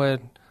that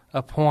would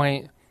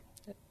appoint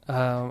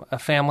a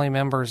family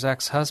member's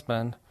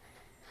ex-husband.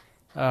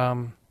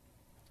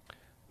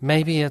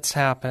 Maybe it's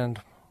happened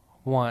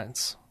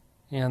once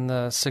in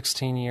the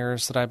 16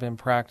 years that I've been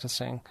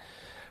practicing,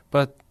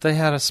 but they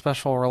had a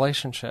special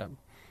relationship.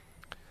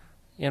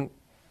 And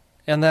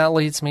that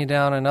leads me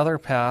down another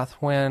path.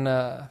 When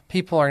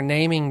people are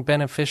naming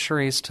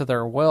beneficiaries to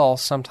their will,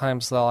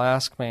 sometimes they'll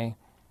ask me,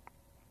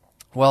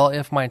 well,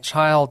 if my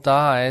child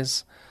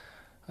dies,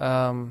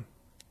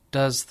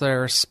 does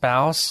their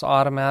spouse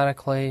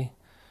automatically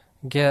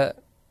get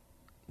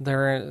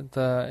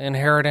the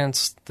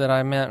inheritance that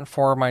I meant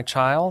for my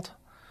child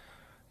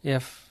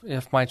if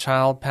my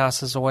child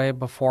passes away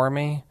before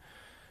me?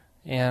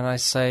 And I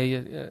say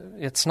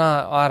it's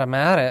not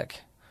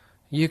automatic.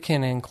 You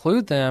can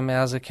include them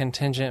as a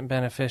contingent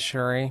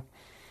beneficiary,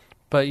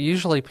 but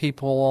usually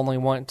people only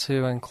want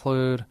to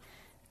include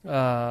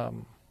a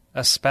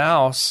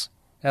spouse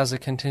as a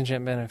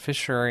contingent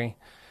beneficiary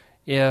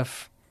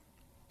if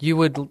you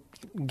would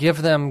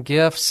give them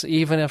gifts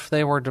even if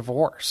they were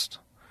divorced.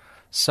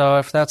 So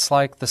if that's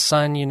like the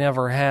son you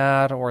never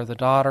had or the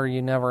daughter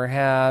you never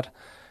had,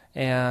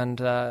 and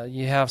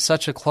you have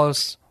such a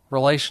close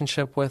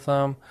relationship with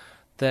them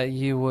that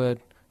you would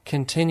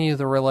continue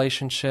the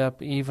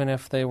relationship even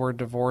if they were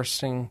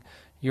divorcing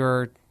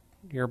your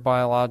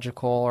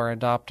biological or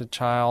adopted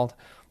child,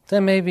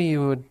 then maybe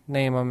you would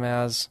name them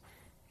as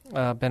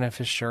a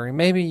beneficiary.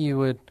 Maybe you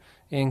would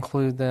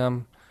include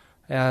them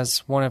as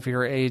one of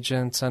your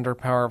agents under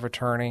power of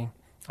attorney.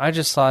 I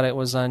just thought it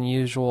was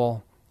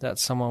unusual that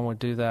someone would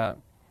do that.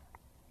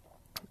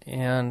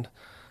 And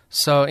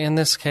so in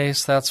this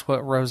case, that's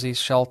what Rosie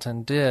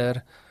Shelton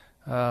did.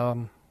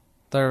 There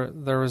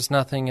was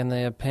nothing in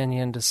the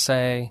opinion to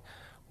say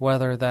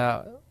whether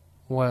that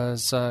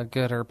was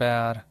good or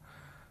bad.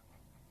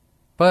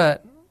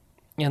 But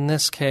in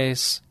this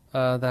case,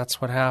 that's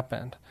what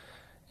happened.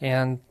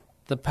 And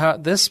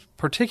this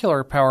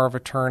particular power of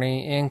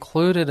attorney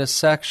included a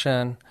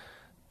section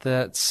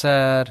that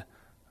said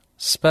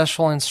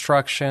special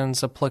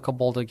instructions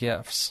applicable to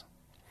gifts.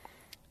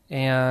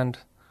 And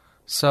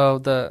so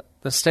the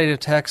state of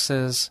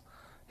Texas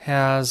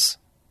has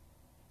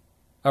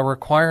a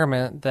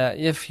requirement that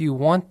if you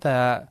want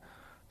that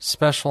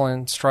special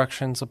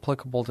instructions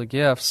applicable to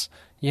gifts,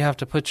 you have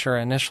to put your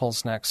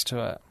initials next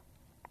to it.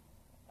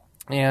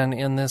 And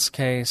in this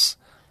case,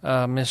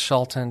 Ms.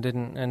 Shelton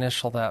didn't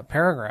initial that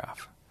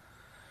paragraph.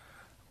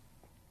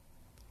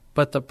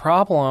 But the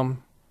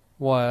problem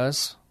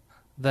was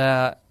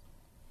that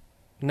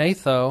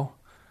Natho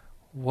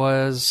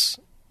was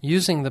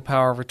using the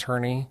power of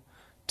attorney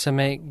to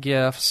make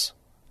gifts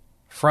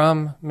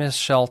from Ms.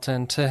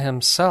 Shelton to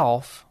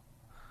himself.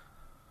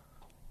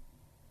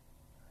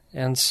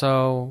 And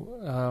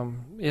so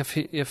if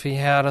he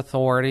had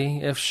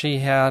authority, if she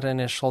had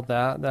initialed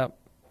that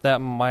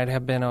might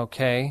have been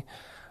okay.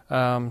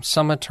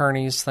 Some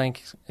attorneys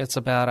think it's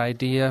a bad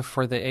idea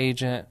for the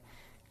agent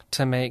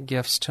to make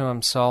gifts to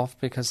himself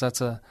because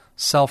that's a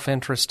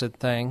self-interested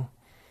thing.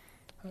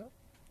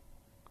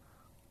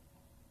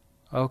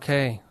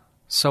 Okay,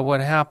 so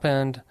what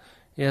happened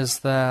is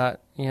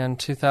that in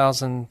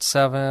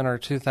 2007 or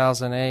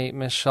 2008,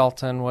 Ms.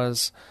 Shelton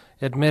was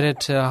admitted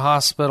to a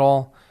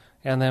hospital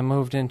and then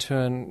moved into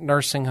a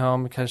nursing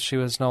home because she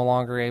was no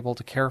longer able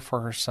to care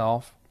for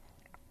herself.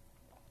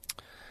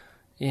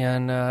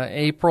 In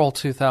April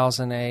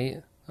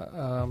 2008,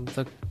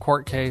 the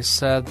court case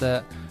said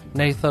that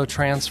Natho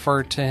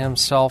transferred to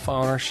himself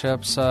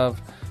ownerships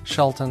of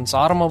Shelton's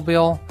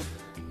automobile,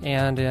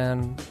 and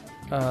in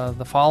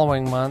the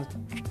following month,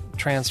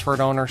 transferred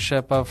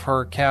ownership of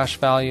her cash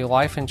value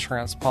life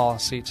insurance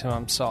policy to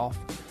himself.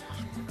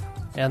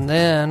 And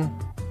then,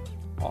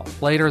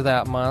 later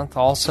that month,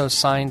 also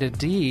signed a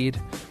deed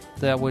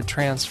that would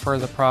transfer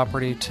the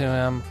property to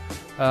him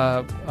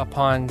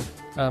upon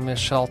Ms.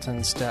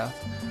 Shelton's death.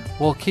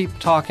 We'll keep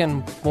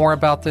talking more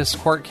about this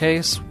court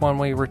case when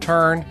we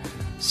return.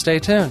 Stay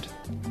tuned.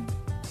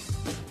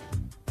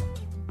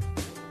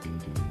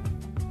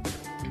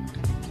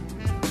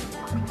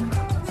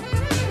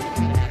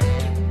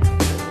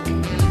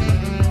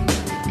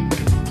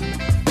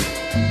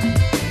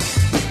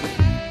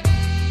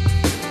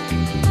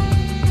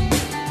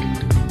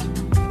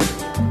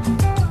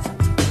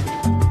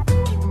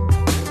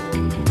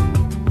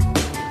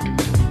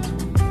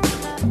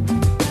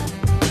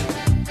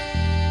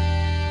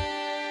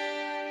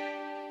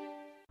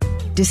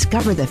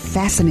 Discover the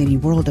fascinating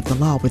world of the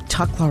law with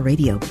Talk Law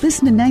Radio.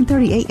 Listen to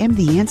 9:30 a.m.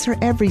 The Answer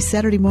every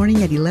Saturday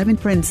morning at 11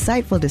 for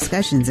insightful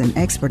discussions and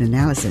expert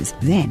analysis.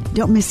 Then,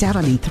 don't miss out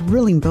on a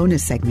thrilling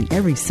bonus segment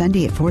every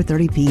Sunday at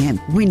 4:30 p.m.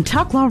 when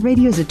Talk Law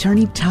Radio's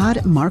attorney Todd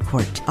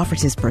Marquardt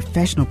offers his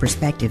professional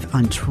perspective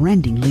on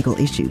trending legal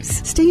issues.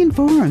 Stay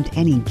informed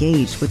and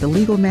engaged with the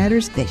legal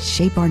matters that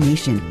shape our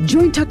nation.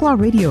 Join Talk Law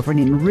Radio for an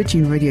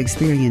enriching radio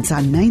experience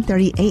on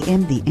 9:30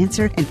 a.m. The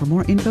Answer. And for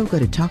more info, go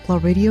to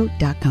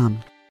talklawradio.com.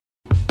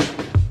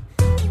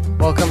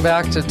 Welcome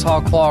back to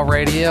Talk Law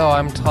Radio.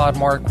 I'm Todd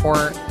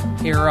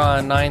Marquardt here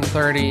on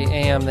 9:30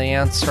 a.m. The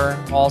Answer.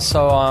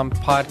 Also on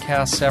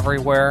podcasts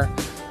everywhere.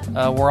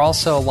 We're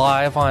also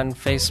live on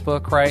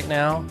Facebook right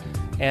now,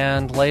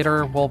 and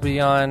later we'll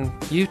be on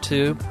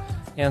YouTube.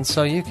 And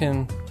so you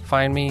can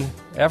find me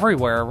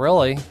everywhere,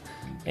 really.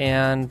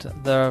 And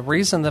the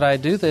reason that I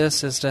do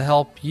this is to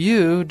help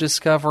you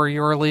discover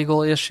your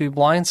legal issue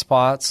blind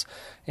spots.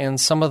 And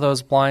some of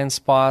those blind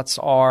spots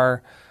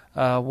are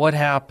what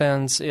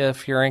happens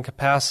if you're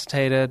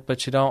incapacitated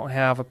but you don't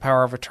have a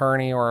power of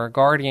attorney or a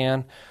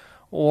guardian,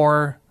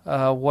 or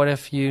what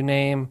if you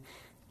name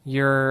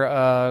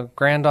your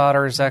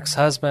granddaughter's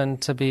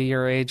ex-husband to be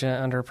your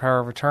agent under power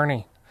of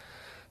attorney.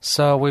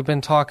 So we've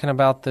been talking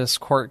about this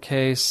court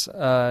case,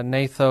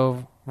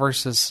 Natho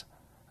versus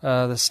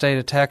the state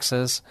of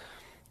Texas,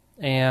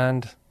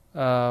 and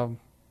Mr.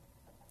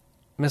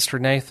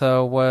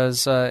 Natho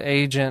was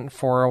agent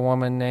for a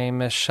woman named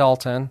Miss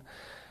Shelton,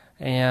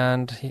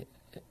 and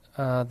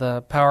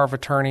the power of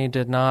attorney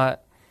did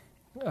not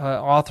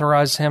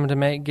authorize him to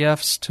make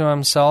gifts to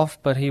himself,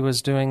 but he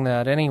was doing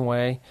that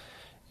anyway,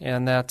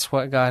 and that's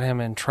what got him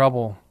in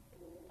trouble.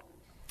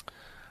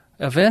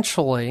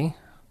 Eventually,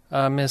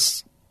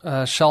 Miss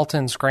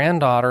Shelton's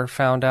granddaughter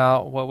found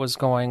out what was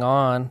going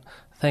on.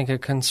 I think a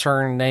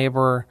concerned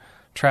neighbor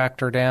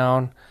tracked her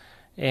down,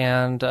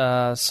 and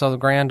so the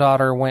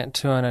granddaughter went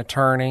to an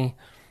attorney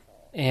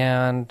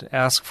and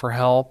asked for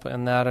help,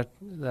 and that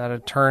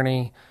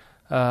attorney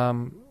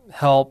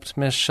helped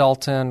Miss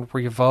Shelton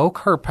revoke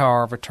her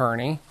power of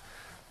attorney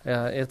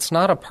It's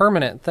not a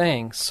permanent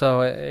thing,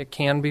 so it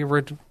can be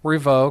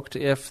revoked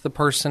if the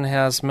person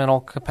has mental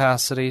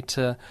capacity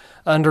to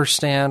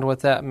understand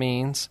what that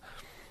means.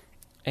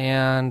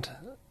 And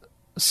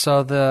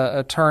so the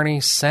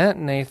attorney sent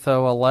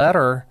Natho a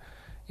letter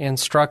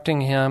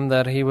instructing him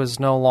that he was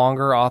no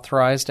longer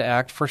authorized to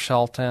act for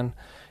Shelton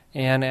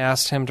and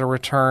asked him to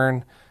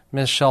return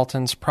Ms.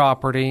 Shelton's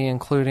property,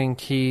 including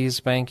keys,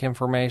 bank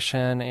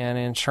information, and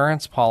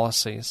insurance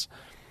policies.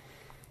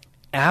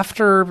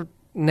 After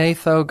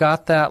Natho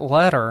got that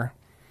letter,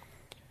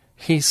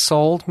 he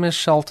sold Miss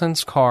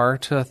Shelton's car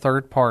to a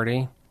third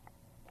party,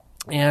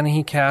 and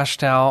he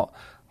cashed out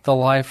the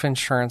life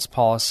insurance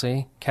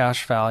policy,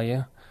 cash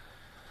value,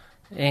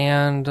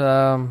 and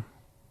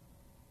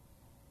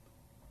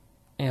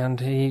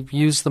he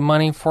used the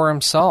money for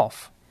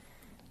himself.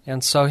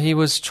 And so he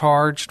was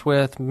charged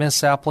with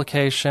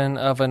misapplication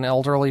of an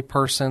elderly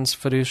person's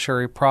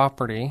fiduciary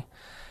property,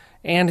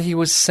 and he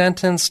was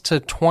sentenced to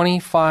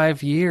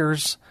 25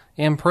 years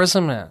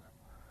imprisonment.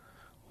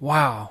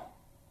 Wow.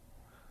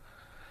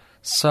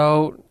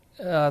 So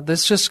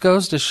this just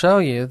goes to show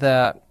you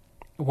that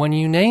when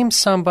you name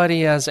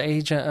somebody as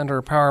agent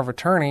under power of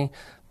attorney,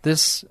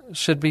 this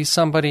should be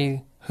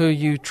somebody who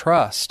you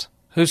trust,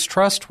 who's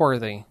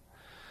trustworthy,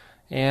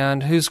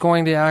 and who's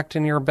going to act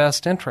in your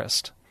best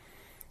interest.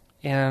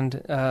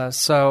 And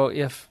so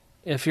if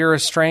you're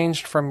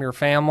estranged from your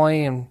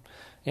family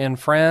and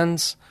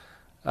friends,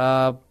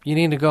 you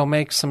need to go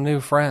make some new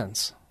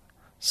friends,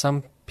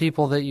 some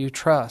people that you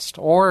trust.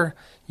 Or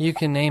you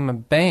can name a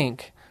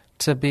bank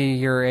to be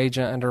your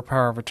agent under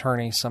power of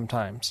attorney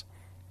sometimes.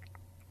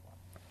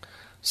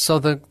 So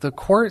the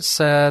court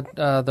said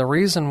the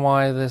reason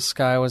why this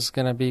guy was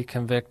going to be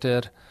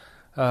convicted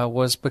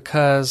was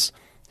because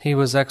he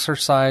was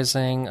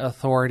exercising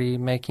authority,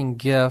 making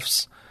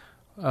gifts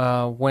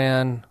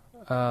when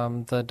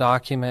the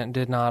document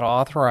did not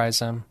authorize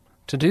him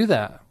to do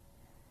that.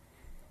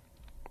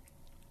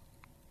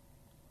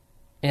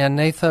 And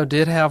Natho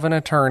did have an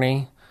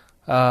attorney.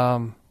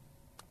 I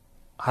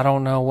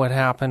don't know what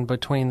happened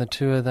between the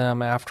two of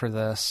them after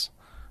this.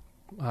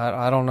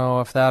 I don't know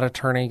if that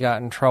attorney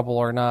got in trouble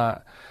or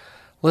not.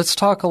 Let's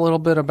talk a little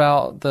bit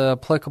about the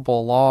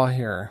applicable law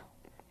here.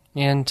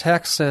 In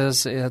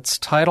Texas, it's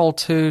Title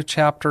II,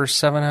 Chapter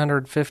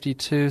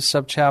 752,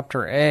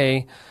 Subchapter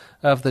A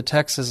of the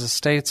Texas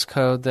Estates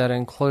Code that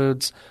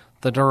includes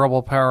the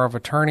Durable Power of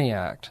Attorney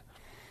Act.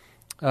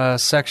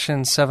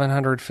 Section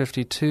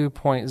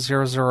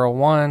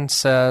 752.001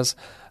 says,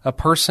 a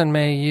person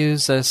may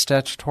use a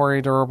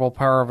statutory durable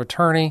power of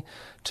attorney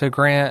to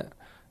grant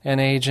an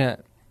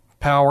agent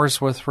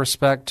powers with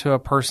respect to a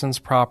person's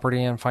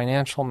property and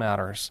financial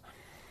matters.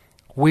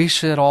 We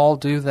should all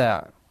do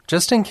that,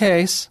 just in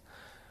case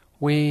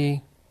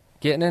we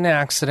get in an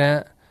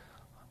accident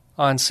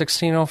on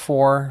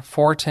 1604,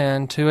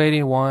 410,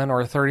 281,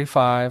 or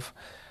 35,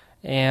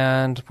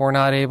 and we're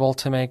not able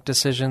to make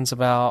decisions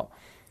about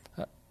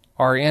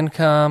our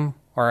income,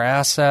 our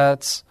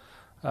assets,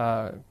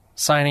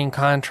 signing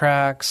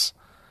contracts,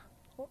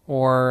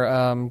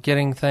 or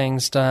getting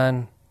things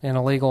done in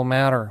a legal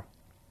manner.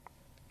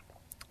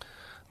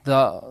 The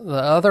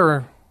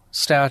other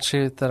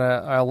statute that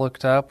I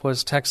looked up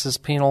was Texas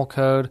Penal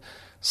Code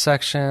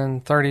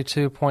Section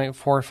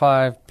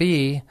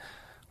 32.45B,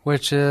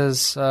 which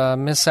is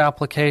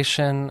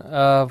misapplication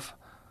of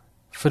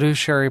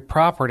fiduciary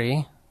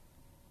property.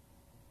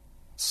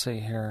 Let's see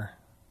here.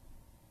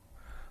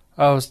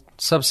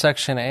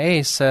 Subsection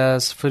A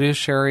says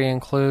fiduciary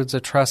includes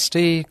a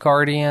trustee,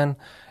 guardian,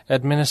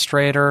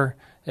 administrator,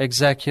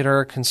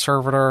 executor,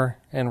 conservator,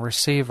 and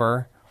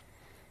receiver.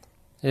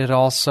 It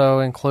also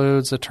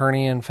includes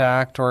attorney in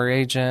fact or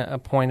agent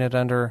appointed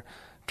under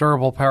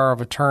durable power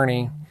of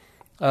attorney.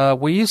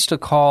 We used to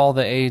call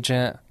the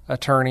agent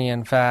attorney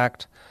in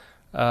fact.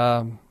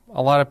 A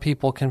lot of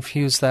people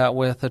confuse that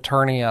with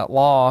attorney at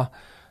law,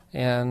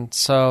 and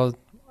so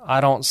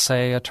I don't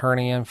say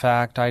attorney in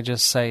fact, I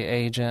just say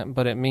agent,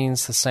 but it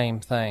means the same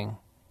thing.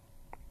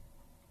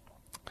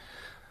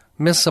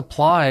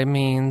 Misapply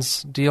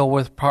means deal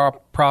with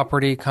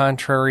property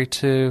contrary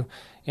to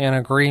an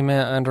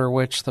agreement under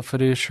which the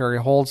fiduciary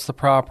holds the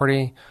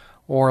property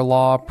or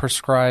law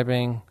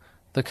prescribing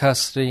the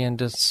custody and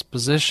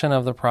disposition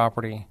of the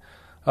property.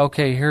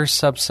 Okay, here's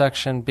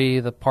subsection B,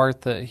 the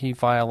part that he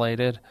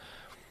violated.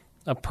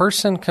 A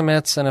person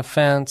commits an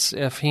offense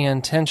if he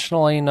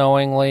intentionally,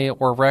 knowingly,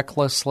 or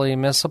recklessly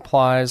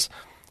misapplies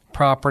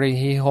property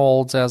he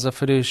holds as a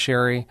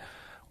fiduciary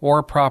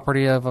or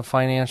property of a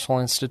financial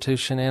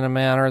institution in a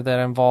manner that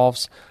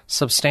involves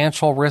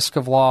substantial risk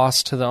of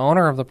loss to the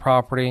owner of the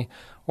property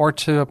or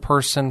to a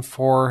person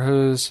for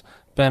whose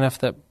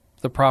benefit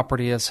the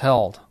property is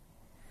held.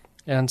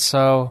 And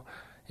so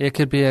it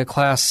could be a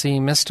Class C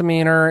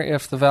misdemeanor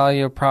if the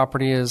value of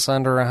property is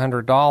under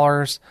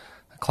 $100,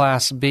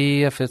 Class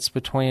B if it's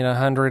between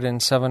 $100 and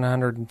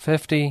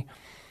 $750,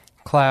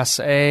 Class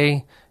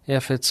A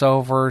if it's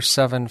over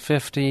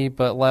 $750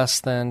 but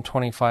less than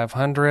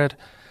 $2,500,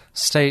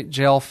 state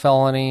jail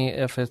felony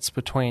if it's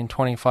between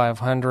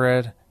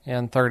 $2,500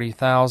 and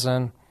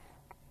 $30,000.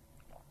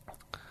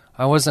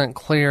 I wasn't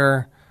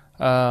clear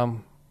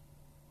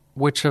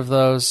which of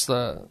those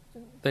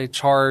they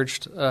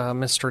charged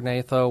Mr.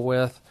 Natho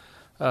with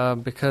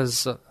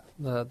because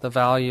the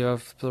value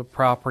of the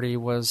property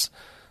was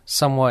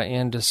somewhat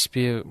in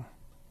dispute.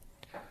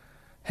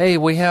 Hey,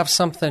 we have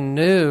something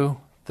new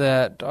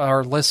that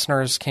our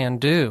listeners can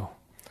do.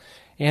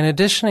 In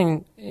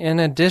addition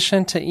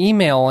to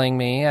emailing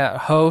me at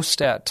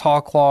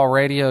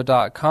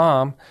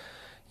host@talklawradio.com,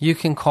 you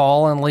can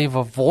call and leave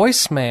a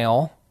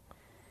voicemail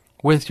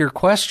with your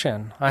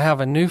question. I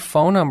have a new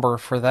phone number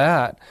for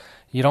that.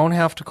 You don't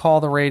have to call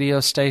the radio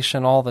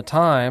station all the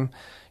time.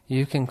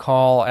 You can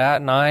call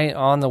at night,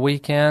 on the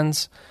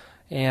weekends,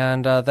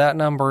 and that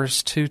number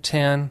is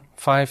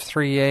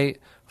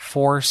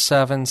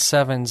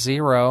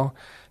 210-538-4770.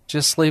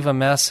 Just leave a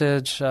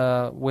message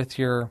with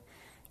your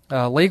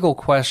legal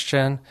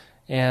question,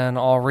 and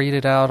I'll read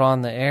it out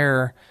on the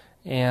air,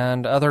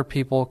 and other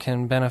people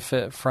can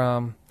benefit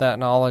from that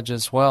knowledge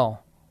as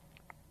well.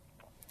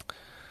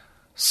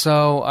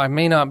 So I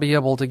may not be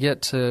able to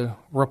get to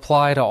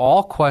reply to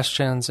all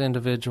questions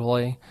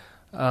individually,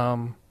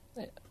 and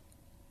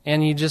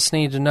you just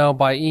need to know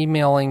by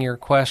emailing your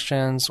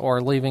questions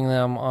or leaving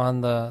them on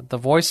the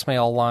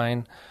voicemail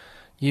line,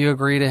 you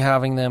agree to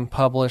having them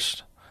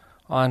published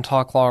on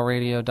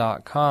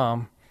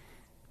talklawradio.com.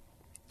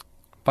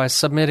 By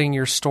submitting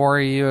your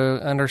story, you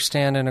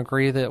understand and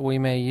agree that we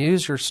may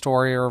use your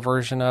story or a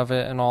version of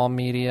it in all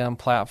media and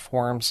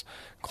platforms,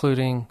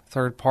 including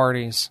third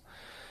parties.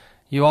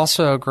 You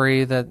also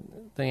agree that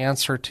the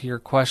answer to your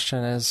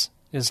question is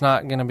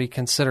not going to be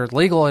considered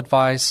legal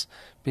advice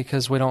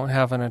because we don't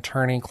have an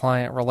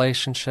attorney-client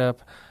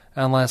relationship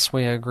unless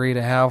we agree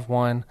to have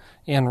one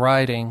in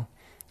writing.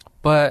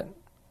 But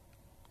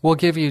we'll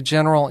give you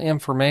general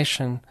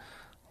information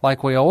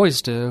like we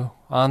always do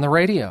on the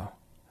radio.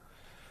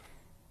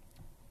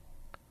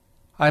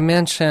 I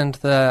mentioned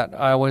that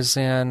I was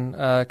in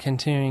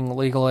continuing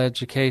legal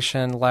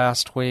education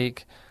last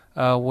week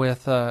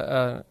with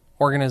an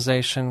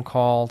organization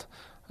called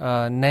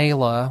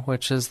NALA,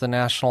 which is the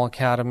National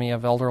Academy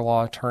of Elder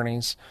Law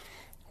Attorneys.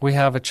 We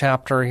have a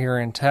chapter here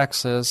in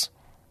Texas,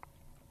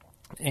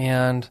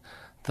 and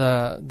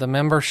the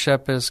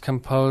membership is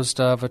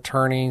composed of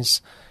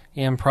attorneys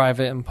in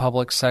private and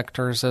public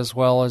sectors, as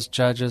well as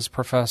judges,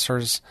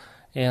 professors,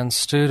 and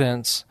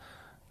students.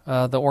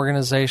 The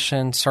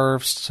organization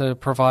serves to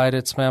provide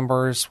its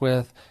members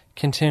with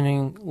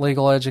continuing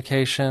legal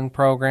education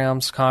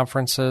programs,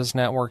 conferences,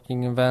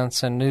 networking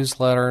events, and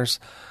newsletters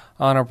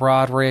on a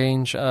broad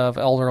range of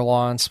elder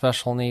law and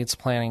special needs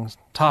planning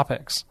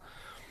topics.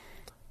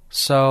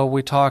 So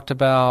we talked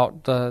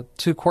about the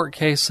 2 court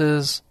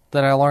cases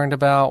that I learned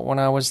about when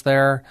I was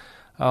there.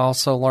 I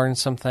also learned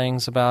some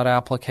things about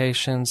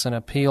applications and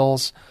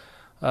appeals.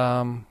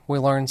 We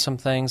learned some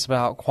things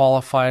about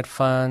qualified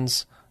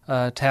funds,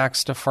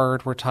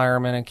 tax-deferred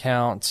retirement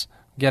accounts,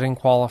 getting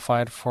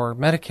qualified for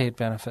Medicaid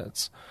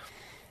benefits.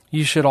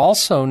 You should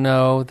also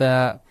know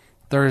that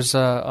there's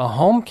a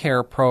home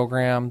care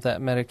program that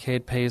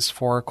Medicaid pays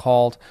for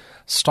called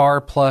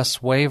Star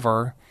Plus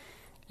Waiver,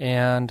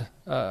 and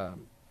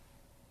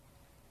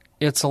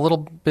it's a little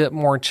bit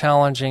more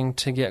challenging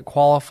to get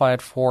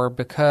qualified for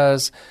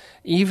because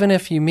even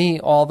if you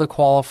meet all the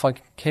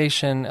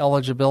qualification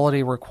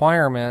eligibility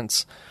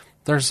requirements,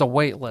 there's a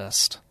wait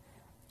list.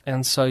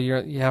 And so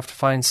you have to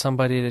find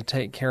somebody to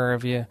take care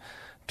of you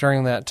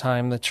during that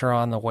time that you're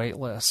on the wait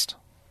list.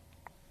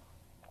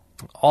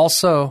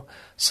 Also,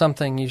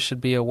 something you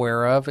should be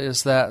aware of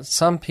is that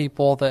some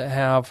people that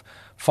have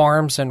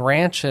farms and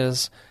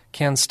ranches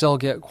can still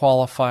get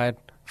qualified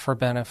for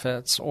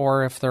benefits,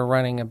 or if they're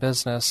running a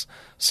business.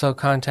 So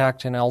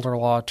contact an elder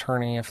law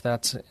attorney if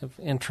that's of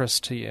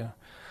interest to you.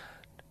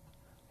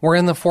 We're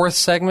in the 4th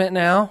segment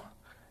now,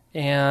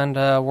 and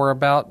we're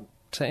about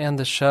to end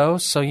the show,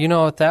 so you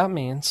know what that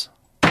means.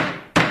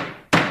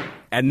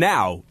 And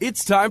now,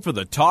 it's time for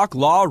the Talk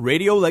Law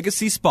Radio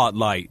Legacy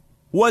Spotlight.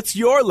 What's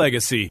your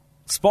legacy?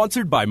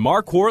 Sponsored by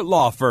Marquardt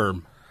Law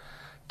Firm.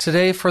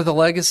 Today, for the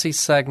legacy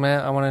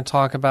segment, I want to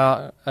talk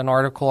about an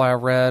article I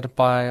read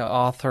by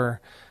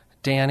author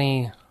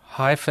Danny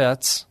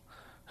Heifetz,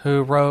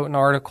 who wrote an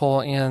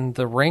article in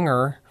The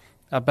Ringer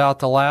about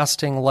the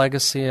lasting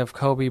legacy of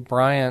Kobe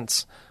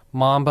Bryant's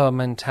Mamba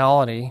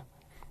mentality.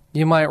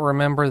 You might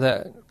remember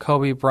that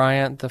Kobe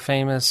Bryant, the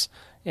famous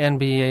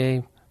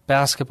NBA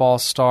basketball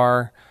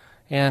star,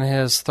 and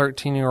his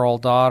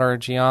 13-year-old daughter,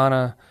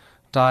 Gianna,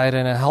 died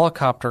in a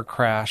helicopter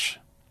crash.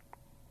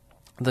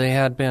 They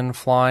had been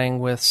flying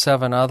with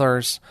 7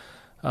 others.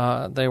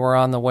 They were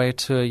on the way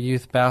to a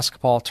youth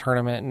basketball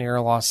tournament near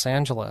Los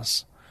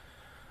Angeles.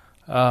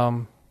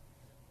 But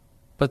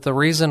the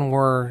reason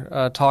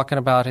we're talking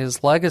about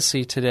his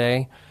legacy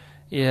today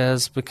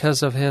is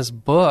because of his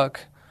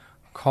book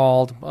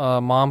called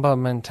Mamba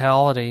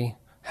Mentality,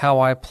 How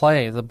I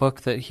Play, the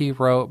book that he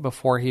wrote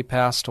before he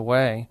passed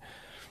away.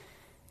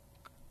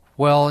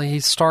 Well, he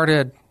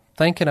started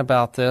thinking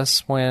about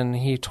this when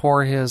he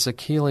tore his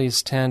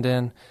Achilles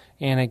tendon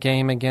in a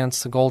game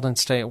against the Golden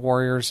State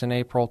Warriors in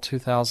April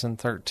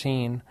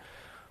 2013.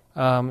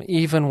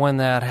 even when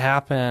that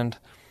happened,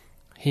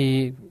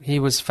 he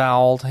was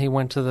fouled. He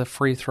went to the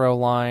free throw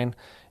line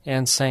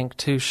and sank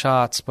 2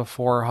 shots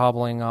before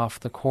hobbling off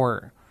the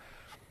court.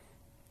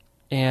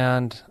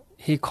 And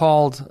he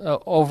called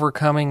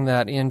overcoming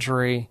that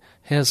injury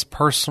his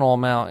personal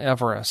Mount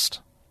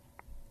Everest.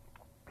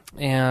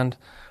 And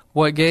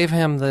what gave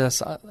him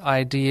this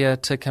idea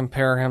to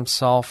compare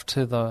himself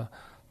to the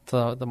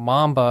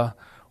Mamba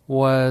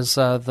was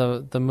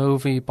the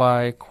movie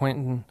by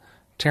Quentin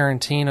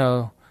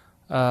Tarantino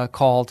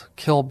called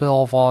Kill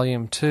Bill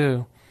Volume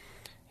 2.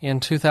 In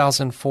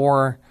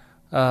 2004,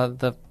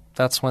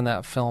 that's when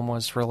that film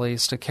was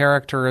released. A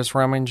character is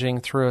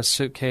rummaging through a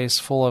suitcase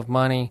full of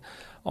money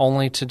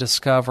only to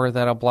discover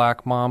that a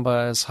black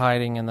mamba is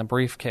hiding in the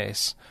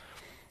briefcase.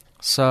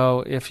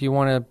 So if you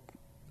want to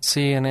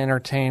see an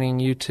entertaining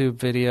YouTube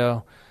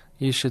video,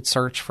 you should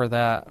search for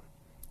that.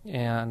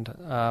 And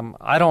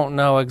I don't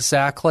know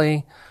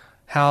exactly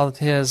how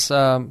his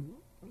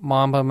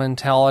Mamba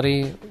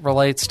mentality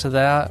relates to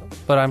that,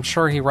 but I'm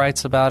sure he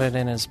writes about it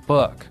in his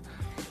book.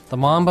 The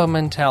Mamba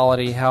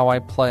Mentality, How I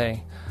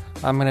Play.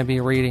 I'm going to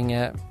be reading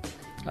it.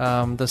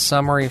 The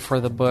summary for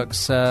the book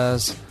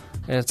says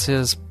it's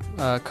his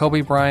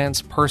Kobe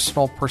Bryant's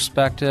personal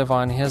perspective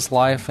on his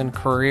life and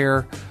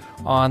career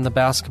on the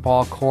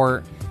basketball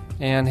court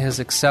and his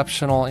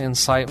exceptional,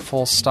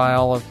 insightful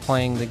style of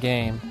playing the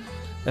game.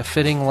 A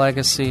fitting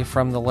legacy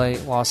from the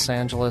late Los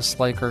Angeles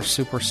Lakers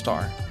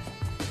superstar.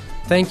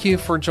 Thank you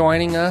for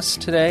joining us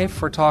today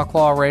for Talk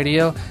Law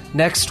Radio.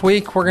 Next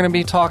week, we're going to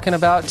be talking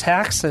about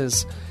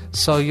taxes,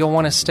 so you'll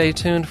want to stay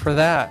tuned for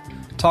that.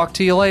 Talk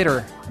to you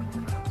later.